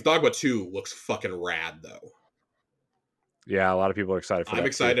 Mm-hmm. Dragon's Dogma 2 looks fucking rad though. Yeah, a lot of people are excited for I'm that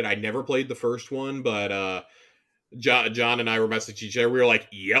excited. too. I never played the first one, but John and I were messaging each other. We were like,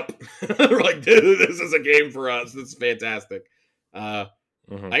 "Yep," we're like, "This is a game for us. This is fantastic." I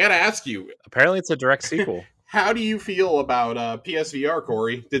gotta ask you. Apparently, it's a direct sequel. How do you feel about PSVR,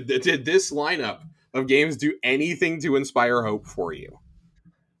 Corey? Did this lineup of games do anything to inspire hope for you?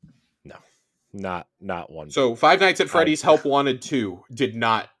 No, not one So, bit. Five Nights at Freddy's Help Wanted 2 did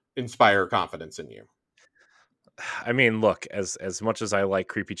not inspire confidence in you. I mean, look, as much as I like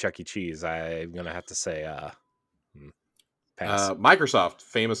creepy Chuck E. Cheese, I'm gonna have to say pass. Microsoft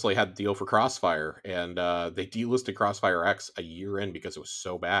famously had the deal for Crossfire, and they delisted Crossfire X a year in because it was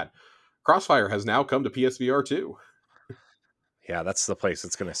so bad. Crossfire has now come to PSVR too. Yeah, that's the place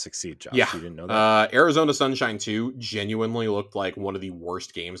that's going to succeed, Josh. Yeah. You didn't know that? Arizona Sunshine 2 genuinely looked like one of the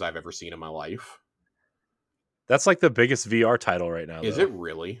worst games I've ever seen in my life. That's like the biggest VR title right now. Is though. it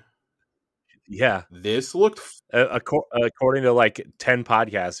really? Yeah. This looked... according to like 10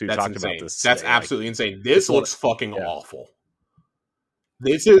 podcasts who talked insane. about this. That's today, absolutely insane. This looks fucking yeah. awful.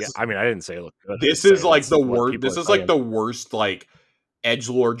 This is... Yeah, I mean, I didn't say it looked good. This is like the worst... This is like the worst like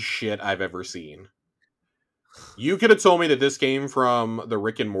edgelord shit I've ever seen. You could have told me that this came from the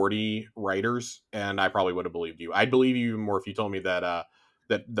Rick and Morty writers, and I probably would have believed you. I'd believe you even more if you told me that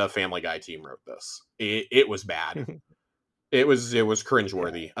that the Family Guy team wrote this. It was bad. it was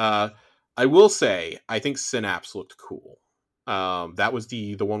cringeworthy. Yeah. I will say, I think Synapse looked cool. That was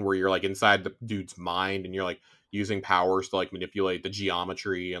the one where you're like inside the dude's mind, and you're like using powers to like manipulate the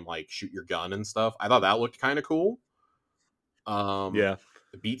geometry and like shoot your gun and stuff. I thought that looked kind of cool. Um, Yeah.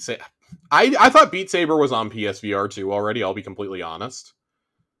 Beat Saber. I thought Beat Saber was on PSVR 2 already. I'll be completely honest.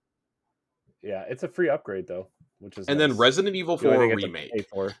 Yeah, it's a free upgrade though, which is And then nice. Resident Evil The only 4 thing you have to pay remake.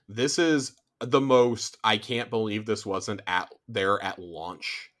 for. This is the most I can't believe this wasn't there at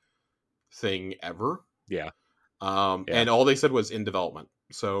launch thing ever. Yeah. And all they said was in development.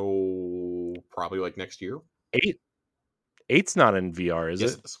 So probably like next year. 8 eight's not in VR, is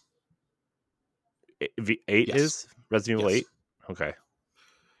Yes, it? it is. 8 Yes. is Resident Evil Yes. 8. Okay.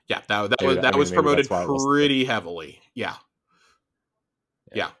 Yeah, Maybe that was maybe that's promoted why it wasn't there. pretty heavily. Yeah.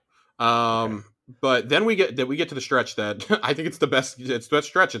 Yeah. Yeah. Okay. But then we get to the stretch that I think it's the best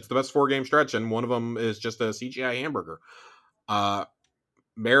stretch. It's the best 4-game stretch, and one of them is just a CGI hamburger.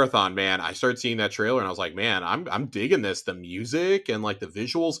 Marathon, man. I started seeing that trailer and I was like, man, I'm digging this. The music and like the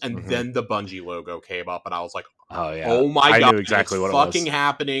visuals, and Mhm. then the Bungie logo came up, and I was like, Oh yeah. oh my I god, knew it's exactly what it fucking was.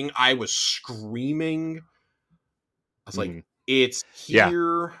 happening. I was screaming. I was like, Mhm. it's Yeah.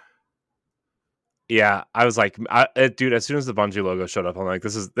 here. Yeah, I was like, dude. As soon as the Bungie logo showed up, I'm like,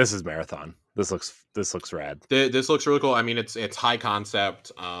 this is Marathon. This looks rad. This looks really cool. I mean, it's high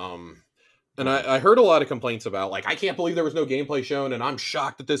concept. And Mhm. I heard a lot of complaints about like I can't believe there was no gameplay shown, and I'm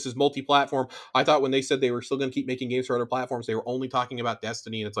shocked that this is multi-platform. I thought when they said they were still going to keep making games for other platforms, they were only talking about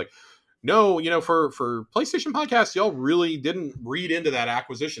Destiny, and it's like, no, for PlayStation podcasts, y'all really didn't read into that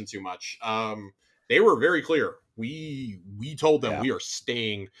acquisition too much. They were very clear. We told them Yeah. we are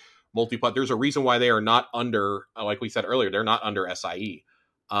staying multi-plat. There's a reason why they are not under, like we said earlier, they're not under SIE.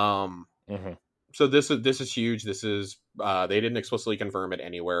 Mhm. So this is huge. This is they didn't explicitly confirm it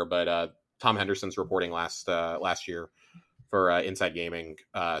anywhere, but Tom Henderson's reporting last year for Inside Gaming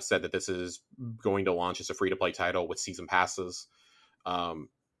said that this is going to launch as a free to play title with season passes. Um,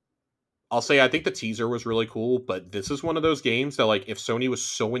 I'll say I think the teaser was really cool, but this is one of those games that like if Sony was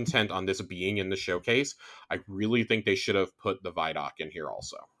so intent on this being in the showcase, I really think they should have put the Vidoc in here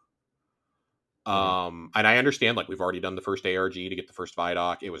also. Mhm. And I understand like we've already done the first ARG to get the first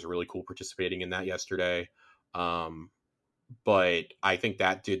Vidoc. It was really cool participating in that yesterday. Um, but I think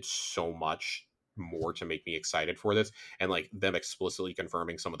that did so much more to make me excited for this, and like them explicitly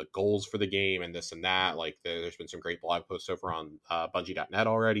confirming some of the goals for the game and this and that. Like there's been some great blog posts over on bungie.net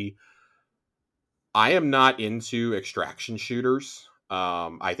already. I am not into extraction shooters.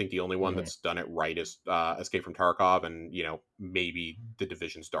 I think the only one Mhm. that's done it right is Escape from Tarkov, and maybe the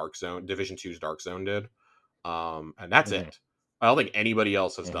Division Two's Dark Zone did, and that's Mhm. it. I don't think anybody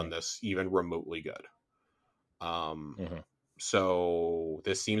else has done Mhm. this even remotely good. Um, Mhm. so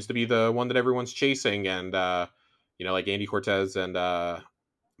this seems to be the one that everyone's chasing, and like Andy Cortez and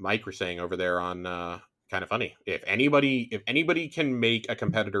Mike were saying over there on Kind of Funny. If anybody can make a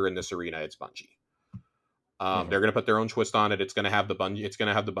competitor in this arena, it's Bungie. Mhm. They're going to put their own twist on it. It's going to have the Bungie. It's going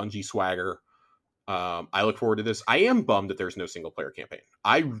to have the Bungie swagger. I look forward to this. I am bummed that there's no single player campaign.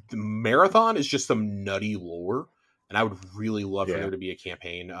 The Marathon is just some nutty lore, and I would really love for Yeah. there to be a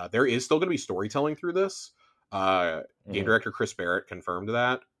campaign. There is still going to be storytelling through this. Game Mhm. director Chris Barrett confirmed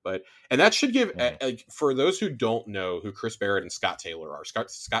that, and that should give Mhm. for those who don't know who Chris Barrett and Scott Taylor are.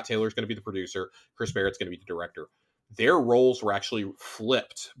 Scott Taylor is going to be the producer. Chris Barrett's going to be the director. Their roles were actually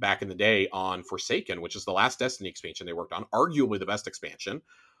flipped back in the day on Forsaken, which is the last Destiny expansion they worked on, arguably the best expansion.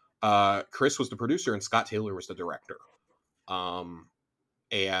 Chris was the producer and Scott Taylor was the director. Um,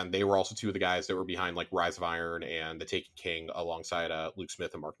 and they were also two of the guys that were behind like Rise of Iron and The Taken King alongside Luke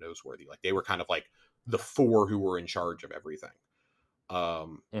Smith and Mark Noseworthy. Like they were kind of like the four who were in charge of everything.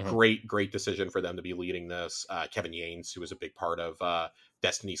 Mhm. Great decision for them to be leading this. Kevin Yanes, who was a big part of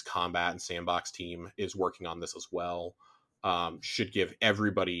Destiny's combat and sandbox team, is working on this as well. Should give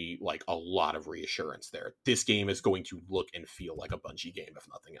everybody like a lot of reassurance there. This game is going to look and feel like a Bungie game, if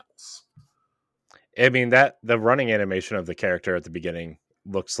nothing else. I mean that the running animation of the character at the beginning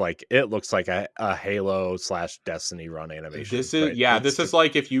looks like a Halo / Destiny run animation, right? It's This is just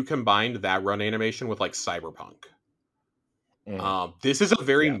like if you combined that run animation with like Cyberpunk. mhm. This is a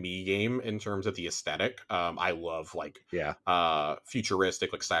very Yeah. me game in terms of the aesthetic. I love like Yeah.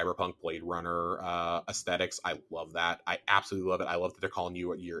 futuristic, like cyberpunk Blade Runner aesthetics. I love that. I absolutely love it. I love that they're calling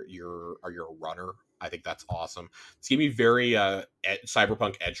you you're a runner. I think that's awesome. It's giving me very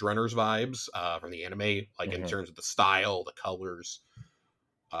cyberpunk Edge Runners vibes from the anime, like in Mhm. terms of the style, the colors.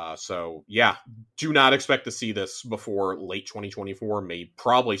 So yeah, do not expect to see this before late 2024, maybe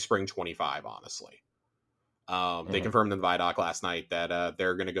probably spring 25. Honestly. They Mhm. confirmed in Vidoc last night that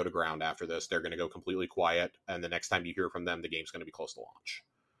they're going to go to ground after this. They're going to go completely quiet, and the next time you hear from them, the game's going to be close to launch.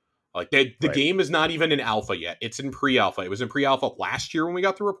 Like the Right. game is not even in alpha yet; it's in pre-alpha. It was in pre-alpha last year when we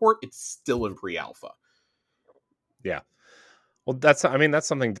got the report. It's still in pre-alpha. Yeah. Well, that's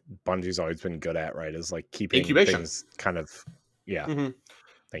something Bungie's always been good at, right? Is like keeping Incubation. things kind of Yeah. Hmm.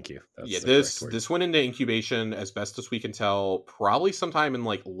 Thank you. Yeah, That's the correct this word. this went into incubation as best as we can tell, probably sometime in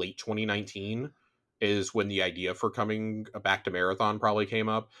like late 2019 is when the idea for coming back to Marathon probably came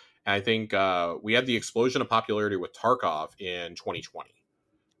up. And I think we had the explosion of popularity with Tarkov in 2020,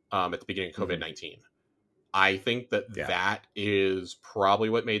 at the beginning of Hmm. COVID-19. I think that Yeah. that is probably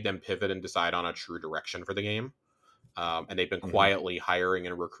what made them pivot and decide on a true direction for the game. And they've been Hmm. quietly hiring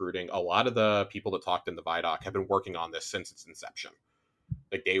and recruiting. A lot of the people that talked in the Vidoc have been working on this since its inception.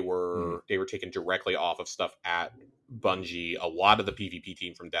 Like Hmm. they were taken directly off of stuff at Bungie. A lot of the PvP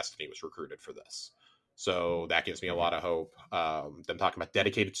team from Destiny was recruited for this. So that gives me a Hmm. lot of hope. Them talking about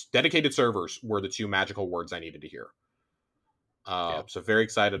dedicated servers were the two magical words I needed to hear. Yeah. So very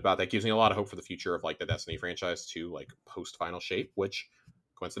excited about that. Gives me a lot of hope for the future of like the Destiny franchise too, like post final shape, which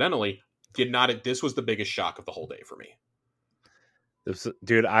coincidentally did not. This was the biggest shock of the whole day for me.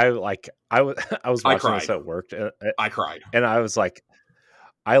 Dude, I was I was I watching this cried. at work, I cried. and I was like,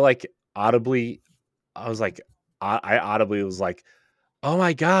 I like audibly, I was like, I audibly was like, oh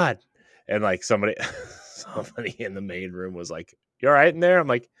my god, and like somebody, somebody in the main room was like, you all right in there? I'm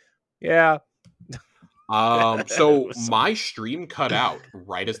like, yeah. It So was so, my stream cut out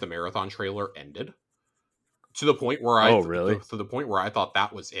right as the marathon trailer ended. To the point where oh really? to the point where I thought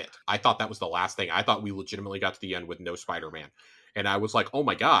that was it. I thought that was the last thing. I thought we legitimately got to the end with no Spider-Man, and I was like, "Oh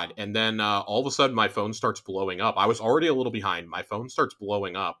my god!" And then all of a sudden, my phone starts blowing up. I was already a little behind. My phone starts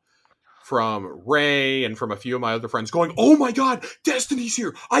blowing up from Ray and from a few of my other friends, going, "Oh my god, Destiny's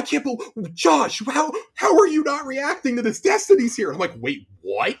here! I can't believe Josh. How are you not reacting to this? Destiny's here!" I'm like, "Wait,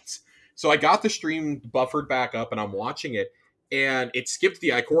 what?" So I got the stream buffered back up, and I'm watching it, and it skipped the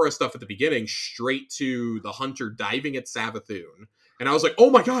Ikora stuff at the beginning straight to the hunter diving at Savathun. And I was like,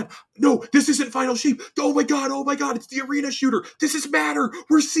 oh my god, no, this isn't Final Shape. Oh my god, it's the arena shooter. This is matter.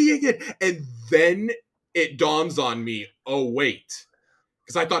 We're seeing it. And then it dawns on me, oh wait.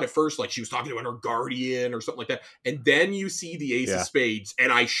 Because I thought at first like she was talking to her guardian or something like that. And then you see the ace of Yeah. spades,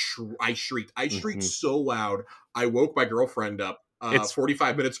 and I shrieked. I shrieked Hmm. so loud, I woke my girlfriend up It's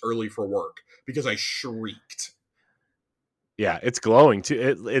 45 minutes early for work because I shrieked. yeah, it's glowing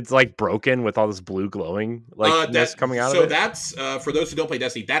too. It's like broken with all this blue glowing like That mist coming out of so it. that's for those who don't play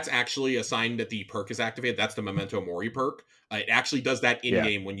Destiny. That's actually a sign that the perk is activated. That's the Memento Mori perk. It actually does that in Yeah.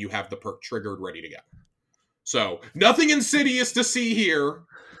 game when you have the perk triggered, ready to go. So nothing insidious to see here,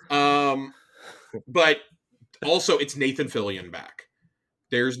 um, but also it's Nathan Fillion back.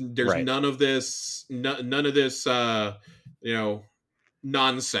 There's Right. none of this none of this you know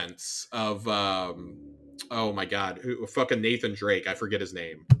nonsense of oh my god, who fucking Nathan Drake. I forget his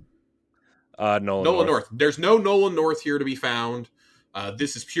name. Nolan Nolan North. North. There's no Nolan North here to be found.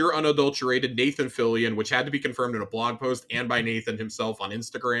 This is pure unadulterated Nathan Fillion, which had to be confirmed in a blog post and by Nathan himself on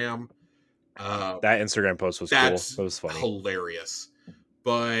Instagram. Uh, That Instagram post was cool. that's It was funny. hilarious.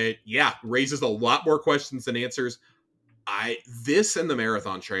 But yeah, raises a lot more questions than answers. This and the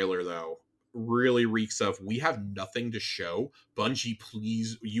marathon trailer though really reeks of we have nothing to show. Bungie,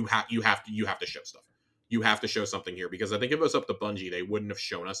 please, you have to show stuff. You have to show something here because I think if it was up to Bungie, they wouldn't have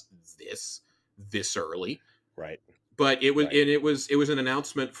shown us this early. Right. But Right. it was an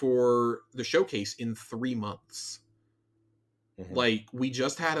announcement for the showcase in 3 months. Hmm. Like we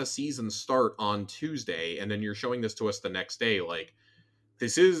just had a season start on Tuesday, and then you're showing this to us the next day. Like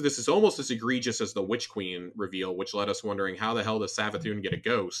this is almost as egregious as the Witch Queen reveal, which led us wondering how the hell does Savathun get a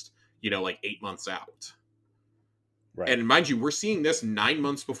ghost? Like 8 months out. Right. And mind you, we're seeing this 9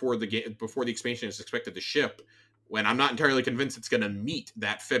 months before before the expansion is expected to ship. When I'm not entirely convinced it's going to meet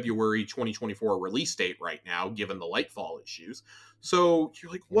that February 2024 release date right now, given the Lightfall issues. So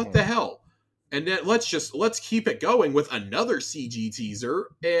you're like, what Hmm. the hell? And then let's keep it going with another CG teaser,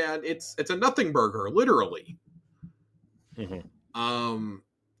 and it's a nothing burger, literally. Hmm. Um,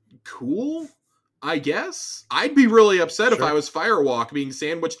 cool, I guess. I'd be really upset if I Sure. was Firewalk being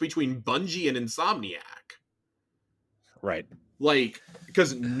sandwiched between Bungie and Insomniac. Right. Like,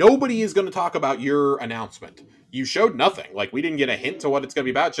 because nobody is going to talk about your announcement. You showed nothing. Like, we didn't get a hint to what it's going to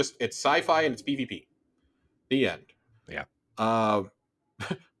be about. It's just, it's sci-fi and it's PvP. The end. Yeah. Uh,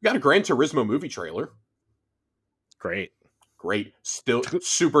 we got a Gran Turismo movie trailer. Great. Great. Still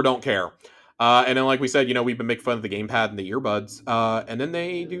super don't care. And then, like we said, we've been making fun of the gamepad and the earbuds. And then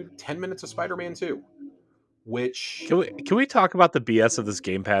they do 10 minutes of Spider-Man 2, which, Can we talk about the BS of this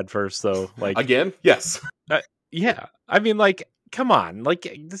gamepad first though? Like, again, yes, uh, yeah. I mean, like, come on.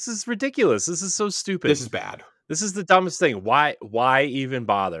 Like, this is ridiculous. This is so this stupid. is bad. This is the dumbest thing. Why even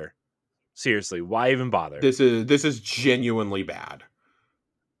bother? Seriously, why even bother? This is genuinely bad.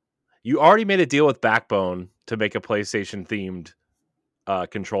 You already made a deal with Backbone to make a PlayStation themed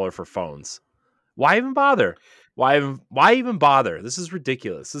controller for phones. Why even bother? Why even bother? This is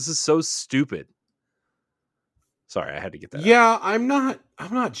ridiculous. This is so stupid. Sorry, I had to get that out. Yeah, I'm not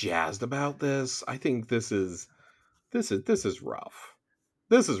jazzed about this. I think this is rough.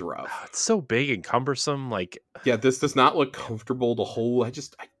 This is rough. It's so big and cumbersome. Like, Yeah, this does not look man, comfortable to hold. I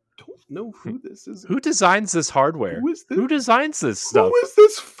don't know who this is. who designs this hardware? Who is this? Who designs this Who stuff? is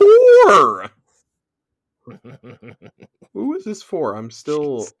this for? Who is this for? I'm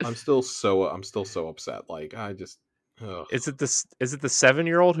still so upset. Like I just ugh. Is it the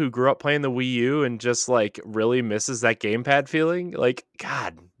 7-year-old who grew up playing the Wii U and just like really misses that gamepad feeling? Like,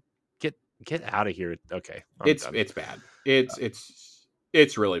 God, get out of here. Okay, I'm done. It's bad.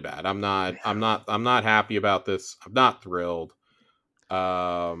 It's really bad. I'm not happy about this. I'm not thrilled.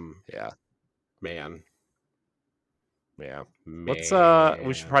 Yeah. Man. Let's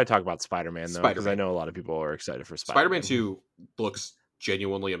we should probably talk about Spider-Man though, because I know a lot of people are excited for Spider-Man. Spider-Man 2 looks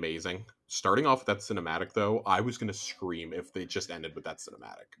genuinely amazing. Starting off with that cinematic though, I was gonna scream if they just ended with that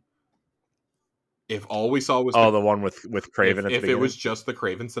cinematic. If all we saw was the one with Kraven, if it was just the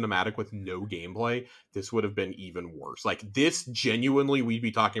Kraven cinematic with no gameplay, this would have been even worse. Like this, genuinely, we'd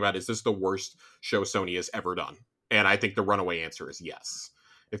be talking about: is this the worst show Sony has ever done? And I think the runaway answer is yes.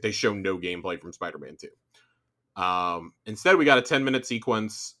 If they show no gameplay from Spider-Man 2. Instead, we got a 10-minute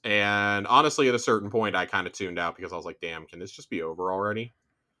sequence, and honestly, at a certain point, I kind of tuned out because I was like, "Damn, can this just be over already?"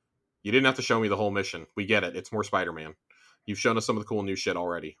 You didn't have to show me the whole mission. We get it. It's more Spider-Man. You've shown us some of the cool new shit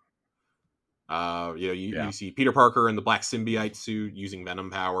already. You see Peter Parker in the black symbiote suit using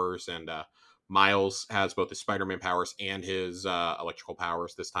Venom powers, and Miles has both his Spider-Man powers and his electrical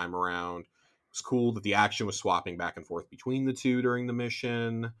powers this time around. It was cool that the action was swapping back and forth between the two during the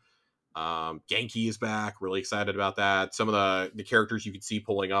mission. Genki is back. Really excited about that. Some of the characters you could see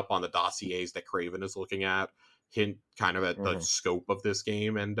pulling up on the dossiers that Kraven is looking at hint kind of at the scope of this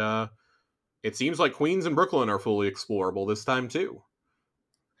game, and it seems like Queens and Brooklyn are fully explorable this time too.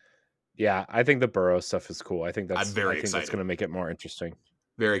 Yeah, I think the Burrow stuff is cool. I think that's I'm very excited. That's going to make it more interesting.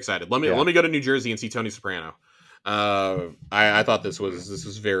 Very excited. Let me go to New Jersey and see Tony Soprano. I thought this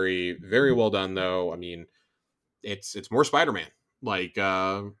was very, very well done though. I mean, it's more Spider-Man. Like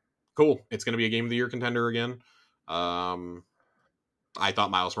cool. It's going to be a Game of the Year contender again. I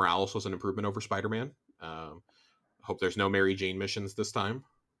thought Miles Morales was an improvement over Spider-Man. Hope there's no Mary Jane missions this time.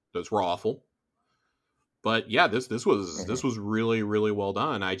 Those were awful. But yeah, this was really, really well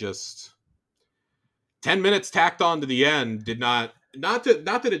done. I just 10 minutes tacked on to the end did not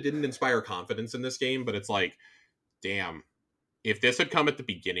that it didn't inspire confidence in this game, but it's like, damn, if this had come at the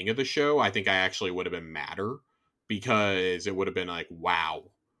beginning of the show, I think I actually would have been madder, because it would have been like, wow,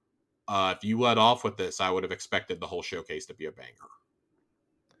 if you let off with this, I would have expected the whole showcase to be a banger.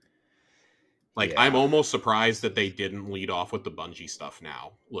 Like, I'm almost surprised that they didn't lead off with the Bungie stuff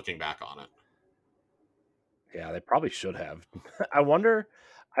now, looking back on it. Yeah, they probably should have. I wonder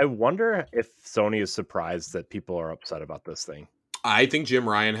if Sony is surprised that people are upset about this thing. I think Jim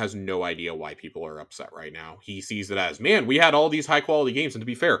Ryan has no idea why people are upset right now. He sees it as, man, we had all these high quality games. And to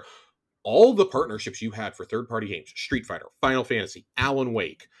be fair, all the partnerships you had for third party games, Street Fighter, Final Fantasy, Alan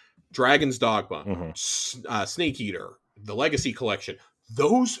Wake, Dragon's Dogma, Snake Eater, the Legacy Collection,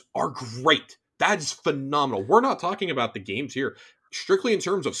 those are great. That is phenomenal. We're not talking about the games here. Strictly in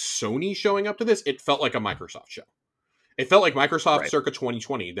terms of Sony showing up to this, it felt like a Microsoft show. It felt like Microsoft circa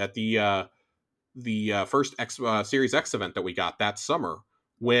 2020, that the first Series X event that we got that summer,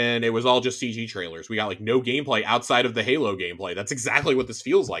 when it was all just CG trailers. We got like no gameplay outside of the Halo gameplay. That's exactly what this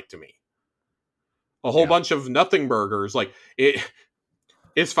feels like to me. A whole bunch of nothing burgers. Like, it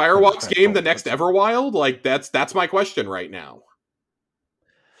is Firewalk's game the next Everwild? Like, that's my question right now.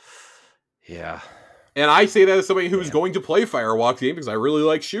 Yeah. And I say that as somebody who's going to play Firewalk's game because I really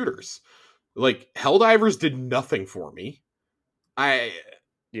like shooters. Like, Helldivers did nothing for me. I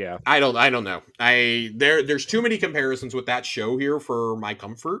don't know. There's too many comparisons with that show here for my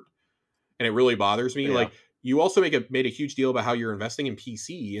comfort, and it really bothers me. Like, you also made a huge deal about how you're investing in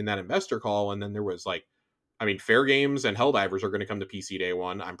PC in that investor call, and then there was like, I mean, Fair Games and Helldivers are going to come to PC day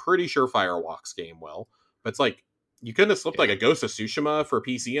one. I'm pretty sure Firewalk's game will, but it's like, you couldn't have slipped like a Ghost of Tsushima for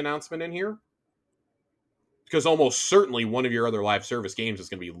PC announcement in here, because almost certainly one of your other live service games is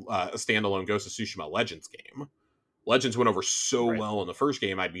going to be a standalone Ghost of Tsushima Legends game. Legends went over so well in the first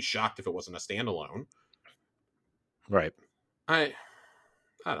game, I'd be shocked if it wasn't a standalone. Right. I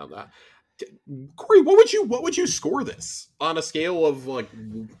don't know. Corey, what would you score this on a scale of, like,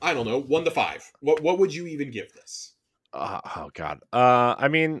 I don't know, 1 to 5? What would you even give this? Oh God. I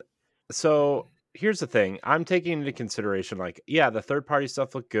mean, so here's the thing. I'm taking into consideration, like, the third party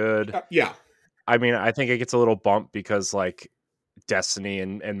stuff looked good. Yeah. I mean, I think it gets a little bump because like Destiny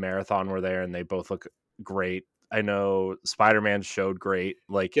and Marathon were there and they both look great. I know Spider-Man showed great.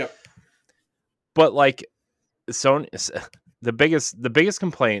 Like, Yep. but like Sony, the biggest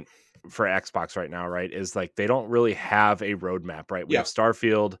complaint for Xbox right now, right, is like they don't really have a roadmap, right? We have Yep.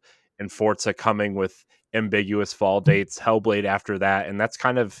 Starfield and Forza coming with ambiguous fall dates, Hellblade after that, and that's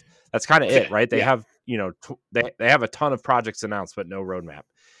kind of Yeah. it, right? They Yeah. have they have a ton of projects announced, but no roadmap.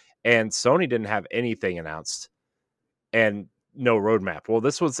 And Sony didn't have anything announced and no roadmap. Well,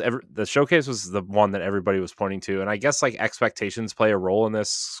 the showcase was the one that everybody was pointing to, and I guess like expectations play a role in this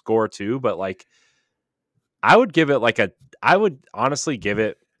score too. But like, I would give it I would honestly give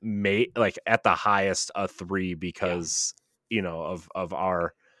it like at the highest a 3 Yeah. because of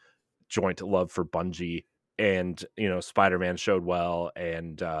our joint love for Bungie, and Spider-Man showed well,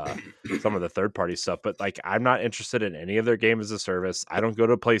 and some of the third party stuff. But like, I'm not interested in any of their game as a service. I don't go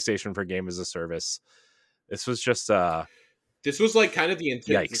to PlayStation for game as a service. This was just This was like kind of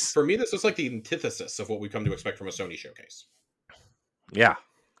yikes. for me. This was like the antithesis of what we come to expect from a Sony showcase. Yeah.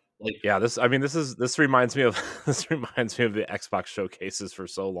 Like, Yeah, this reminds me of this reminds me of the Xbox showcases for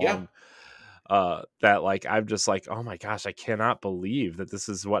so yeah, long. That like I'm just like, oh my gosh, I cannot believe that this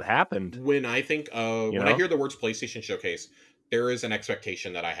is what happened. when I think of You when I know? hear the words PlayStation showcase, there is an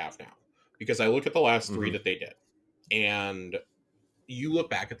expectation that I have now because I look at the last three Hmm. that they did, and you look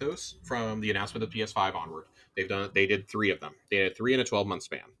back at those from the announcement of PS5 onward. They did three of them. They did three in a 12-month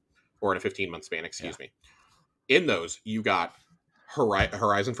span, or in a 15-month span, Yeah. excuse me. In those, you got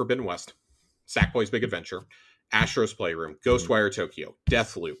Horizon Forbidden West, Sackboy's Big Adventure, Astro's Playroom, Hmm. Ghostwire Tokyo,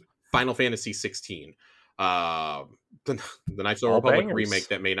 Deathloop, Final Fantasy 16, uh, the Knights of the All Republic remake bangers.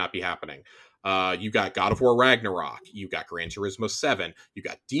 that may not be happening. You got God of War Ragnarok, you got Gran Turismo 7, you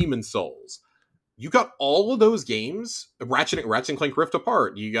got Demon Souls. You got all of those games, Ratchet and Clank Rift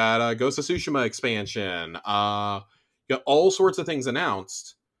Apart. You got Ghost of Tsushima expansion. You got all sorts of things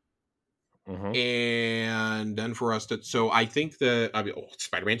announced, Hmm. and then for us to, so I think that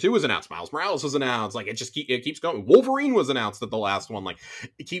Spider-Man 2 was announced, Miles Morales was announced, like it keeps going. Wolverine was announced at the last one, like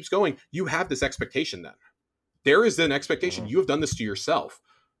it keeps going. You have this expectation. Then there is an expectation. Hmm. You have done this to yourself.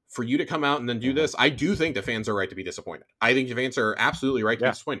 For you to come out and then do Hmm. this, I do think the fans are right to be disappointed. I think the fans are absolutely right to be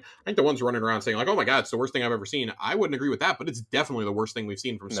Yeah. disappointed. I think the ones running around saying like, "Oh my god, it's the worst thing I've ever seen." I wouldn't agree with that, but it's definitely the worst thing we've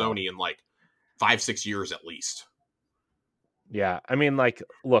seen from No. Sony in like 5-6 years at least. Yeah. I mean, like,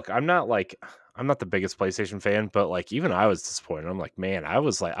 look, I'm not the biggest PlayStation fan, but like even I was disappointed. I'm like, man, I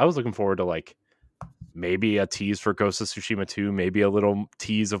was looking forward to like maybe a tease for Ghost of Tsushima 2, maybe a little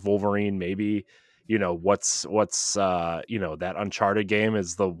tease of Wolverine, maybe what's that Uncharted game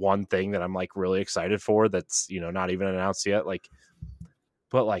is the one thing that I'm like really excited for that's not even announced yet, like,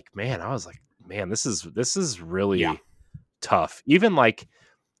 but like, man, I was like, man, this is Yeah, really tough. Even like,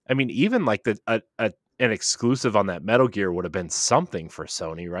 I mean, even like an exclusive on that Metal Gear would have been something for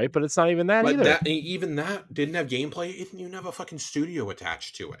Sony, right? But it's not even that but either. that even that didn't have gameplay. It didn't even have a fucking studio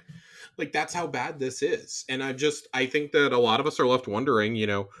attached to it. Like that's how bad this is. And I think that a lot of us are left wondering,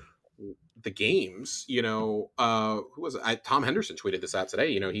 the games, who was it? Tom Henderson tweeted this out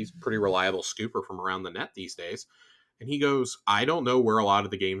today. He's pretty reliable scooper from around the net these days. And he goes, I don't know where a lot of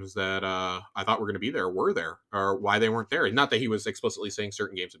the games that I thought were going to be there were there, or why they weren't there. Not that he was explicitly saying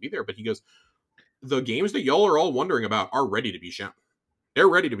certain games would be there, but he goes, the games that y'all are all wondering about are ready to be shown. They're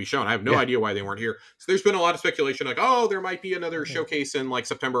ready to be shown. I have no Yeah. idea why they weren't here. So there's been a lot of speculation, like, oh, there might be another showcase in like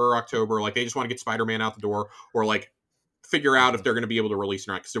September or October. Like they just want to get Spider-Man out the door, or like figure out if Mhm. they're going to be able to release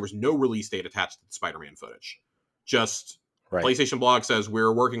or not. Because there was no release date attached to the Spider-Man footage. Just Right. PlayStation blog says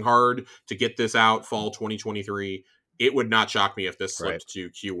we're working hard to get this out fall 2023. It would not shock me if this Right. slipped to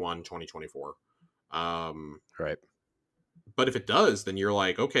Q1 2024. Um, Right. but if it does, then you're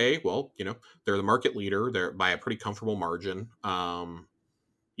like, okay, well, they're the market leader. They're by a pretty comfortable margin.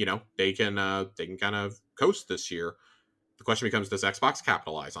 They can kind of coast this year. The question becomes, does Xbox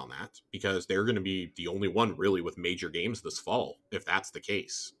capitalize on that? Because they're going to be the only one really with major games this fall, if that's the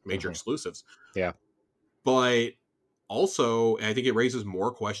case, major Hmm. exclusives. Yeah. But also, I think it raises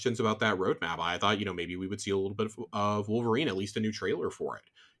more questions about that roadmap. I thought, maybe we would see a little bit of Wolverine, at least a new trailer for it.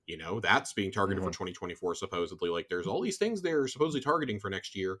 That's being targeted for Hmm. 2024, supposedly. Like, there's all these things they're supposedly targeting for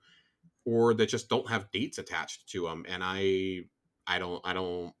next year, or that just don't have dates attached to them. And I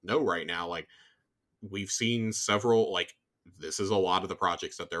don't know right now. Like, we've seen several, like, this is a lot of the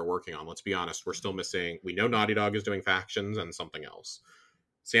projects that they're working on. Let's be honest, we're still missing. We know Naughty Dog is doing Factions and something else.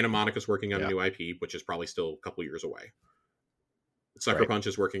 Santa Monica's working on a Yeah. new IP, which is probably still a couple years away. Sucker Right. Punch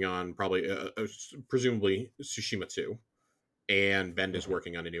is working on probably, presumably, Tsushima 2. And Bend is Hmm.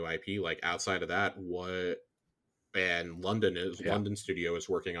 working on a new IP. Like, outside of that, what? And Yeah. London Studio is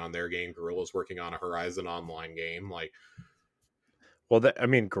working on their game. Gorilla's working on a Horizon Online game. Like, Well, I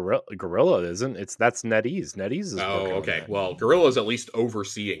mean, Gorilla isn't. That's NetEase. NetEase is Oh, working on okay. that. Well, Gorilla's at least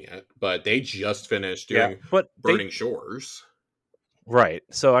overseeing it, but they just finished Yeah, doing but Burning Shores. right.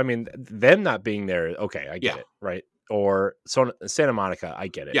 So I mean, them not being there, okay, I Yeah, get it, right? Or Santa Monica, I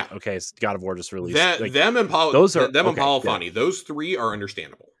get it. yeah. Okay, God of War just released. That Like them and those are them and okay. Yeah, Polifani, those three are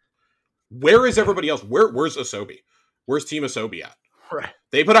understandable. Where is yeah. everybody else? Where's Asobi? Where's Team Asobi at? Right.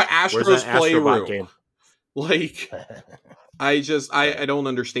 They put an Where's that Astros Astrobot Playroom. game? Like, I Right. don't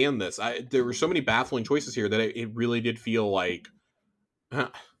understand this. There were so many baffling choices here that it really did feel like I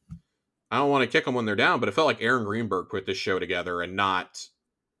don't want to kick them when they're down, but it felt like Aaron Greenberg put this show together and not,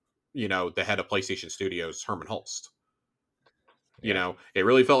 the head of PlayStation Studios, Herman Hulst. Yeah. It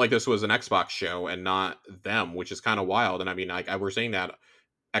really felt like this was an Xbox show and not them, which is kind of wild. And I mean, I we're saying that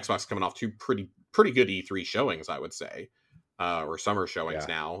Xbox coming off two pretty good E3 showings, I would say, or summer showings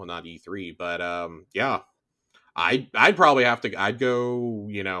Yeah. now, not E3. But yeah, I'd probably I'd go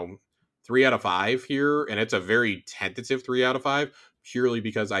 3 out of 5 here, and it's a very tentative 3 out of 5 purely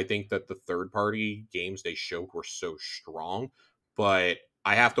because I think that the third party games they showed were so strong, but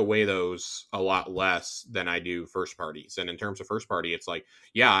I have to weigh those a lot less than I do first parties. And in terms of first party, it's like,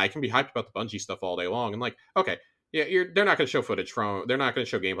 yeah, I can be hyped about the Bungie stuff all day long, and like, okay, yeah, they're not going to show they're not going to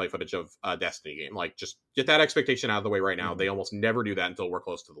show gameplay footage of a Destiny game. Like, just get that expectation out of the way right now. Mhm. They almost never do that until we're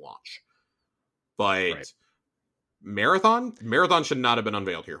close to the launch. Right. But Marathon should not have been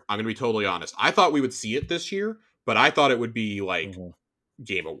unveiled here. I'm going to be totally honest. I thought we would see it this year, but I thought it would be like Mhm.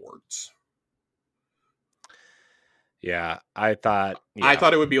 Game Awards. Yeah, I thought. I Yeah,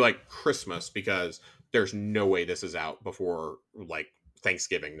 thought it would be like Christmas because there's no way this is out before like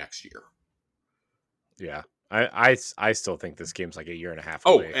Thanksgiving next year. yeah. I still think this game's like a year and a half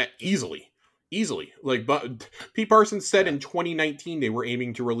Oh, away. easily. Like, but Pete Parsons said Yeah. in 2019 they were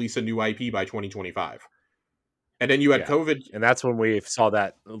aiming to release a new IP by 2025, and then you had Yeah, COVID. and that's when we saw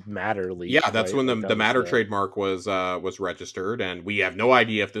that Matter Yeah, leak, that's right? when Like the that was Matter the trademark was registered, and we have no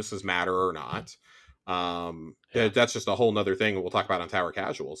idea if this is Matter or not. yeah. That's just a whole nother thing we'll talk about on Tower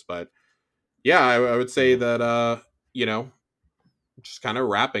Casuals. But yeah, I would say Mhm. that you know, just kind of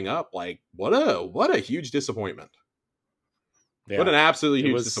wrapping up, like what a huge disappointment. What Yeah. an absolutely It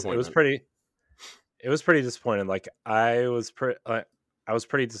huge was it was disappointment. pretty it was pretty disappointing. Like I was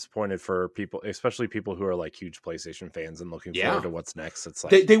pretty disappointed for people, especially people who are like huge PlayStation fans and looking forward Yeah, to what's next. It's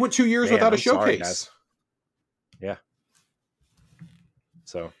like, they went 2 years man, without a I'm sorry, guys. showcase. Yeah.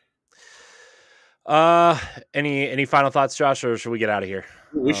 So, uh, any final thoughts, Josh, or should we get out of here?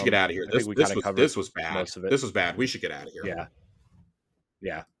 We should get out of here. I think we kind of covered This was bad. most of it. This was bad. We should get out of here.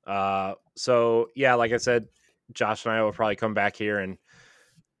 Yeah. Yeah. So yeah, like I said, Josh and I will probably come back here and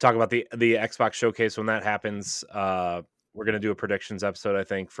talk about the Xbox showcase when that happens. We're gonna do a predictions episode, I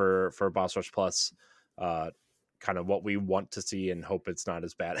think, for Boss Rush Plus. Uh, kind of what we want to see and hope it's not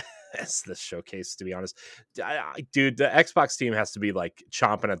as bad as this showcase. To be honest, dude, the Xbox team has to be like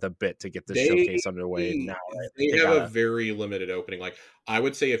chomping at the bit to get this They showcase underway now. Right? Like, they they have a gotta. very limited opening. Like, I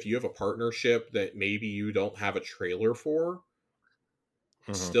would say if you have a partnership that maybe you don't have a trailer for,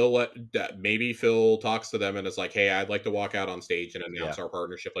 Mhm. still let that maybe Phil talks to them and is like, "Hey, I'd like to walk out on stage and Yeah, announce our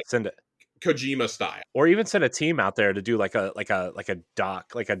partnership, like send it, Kojima style." or even send a team out there to do like a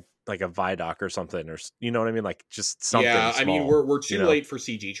doc, like a Vidoc or something, or you know what I mean, like just something Yeah, I mean, small. we're You too know, late for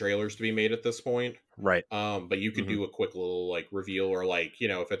CG trailers to be made at this point. right? But you could Hmm. do a quick little like reveal, or like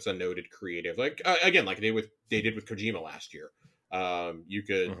if it's a noted creative, like again, like they did with Kojima last year. You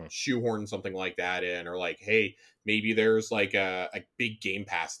could Hmm. shoehorn something like that in, or like, hey, maybe there's like a big Game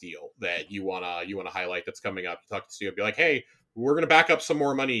Pass deal that you wanna highlight that's coming up. You talk to the studio, be like, hey, we're gonna back up some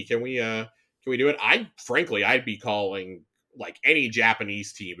more money. Can we do it? I'd be calling like any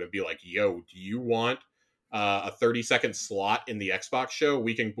Japanese team and be like, yo, do you want a 30-second slot in the Xbox show?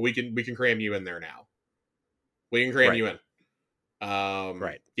 We can cram you in there now. We can cram Right, you in.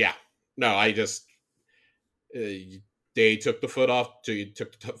 right. Yeah. No, I just they took the foot off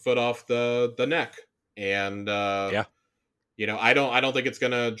the neck, and Yeah. I don't think it's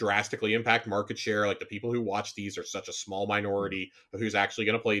gonna drastically impact market share. Like, the people who watch these are such a small Mhm. minority of who's actually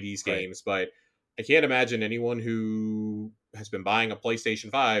gonna play these Right. games, but I can't imagine anyone who has been buying a PlayStation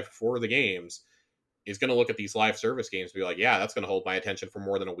 5 for the games is going to look at these live service games and be like, yeah, that's going to hold my attention for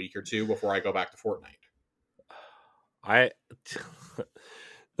more than a week or two before I go back to Fortnite. I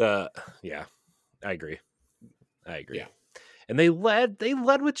the yeah, I agree. I agree. Yeah. And they led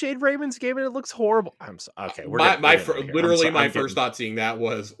with Jade Raymond's game and it looks horrible. Okay, we're getting out of here. Literally my I'm first getting thought seeing that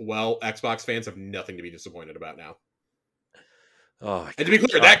was, well, Xbox fans have nothing to be disappointed about now. oh my And to be gosh.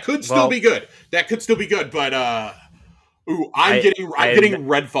 clear, All right. that could still Well, be good. That could still be good, but Ooh, I'm getting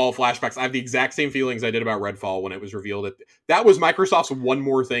Redfall flashbacks. I have the exact same feelings I did about Redfall when it was revealed. That was Microsoft's one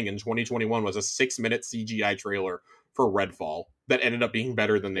more thing in 2021 was a 6-minute CGI trailer for Redfall that ended up being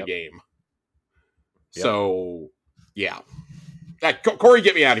better than the game. So, yeah. Corey,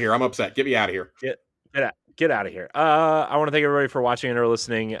 get me out of here. I'm upset. Get me out of here. Get out of here. I want to thank everybody for watching and or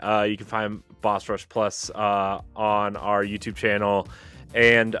listening. You can find Boss Rush Plus on our YouTube channel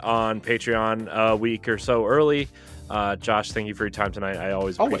and on Patreon a week or so early. Josh, thank you for your time tonight. I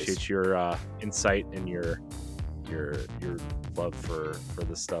always appreciate your insight and your love for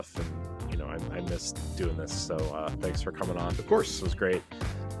this stuff. And I missed doing this, so thanks for coming on. Of course, it was great.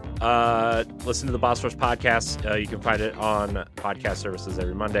 Listen to the Boss Rush podcast. You can find it on podcast services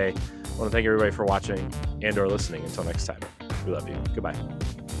every Monday. I want to thank everybody for watching and or listening. Until next time, we love you. Goodbye.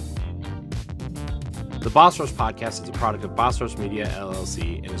 The Boss Rush podcast is a product of Boss Rush Media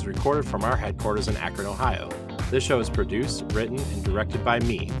LLC and is recorded from our headquarters in Akron, Ohio. This show is produced, written, and directed by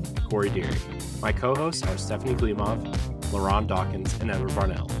me, Corey Deary. My co-hosts are Stephanie Klimov, LaRon Dawkins, and Edward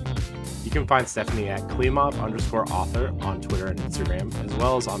Barnell. You can find Stephanie at Klimov_author on Twitter and Instagram, as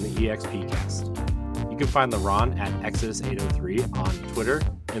well as on the EXPcast. You can find LaRon at Exodus803 on Twitter,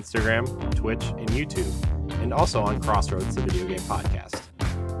 Instagram, Twitch, and YouTube, and also on Crossroads, the video game podcast.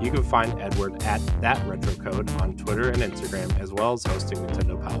 You can find Edward at ThatRetroCode on Twitter and Instagram, as well as hosting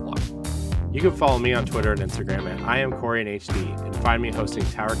Nintendo Power Block. You can follow me on Twitter and Instagram at IamCoreyInHD, and find me hosting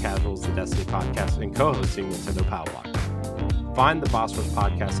Tower Casuals, the Destiny podcast, and co-hosting Nintendo Power Block. Find the Boss Rush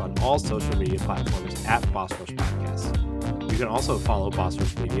Podcast on all social media platforms at Boss Rush Podcast. You can also follow Boss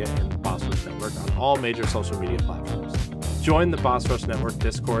Rush Media and the Boss Rush Network on all major social media platforms. Join the Boss Rush Network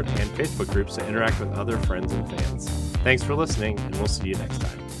Discord and Facebook groups to interact with other friends and fans. Thanks for listening, and we'll see you next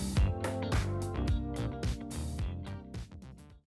time.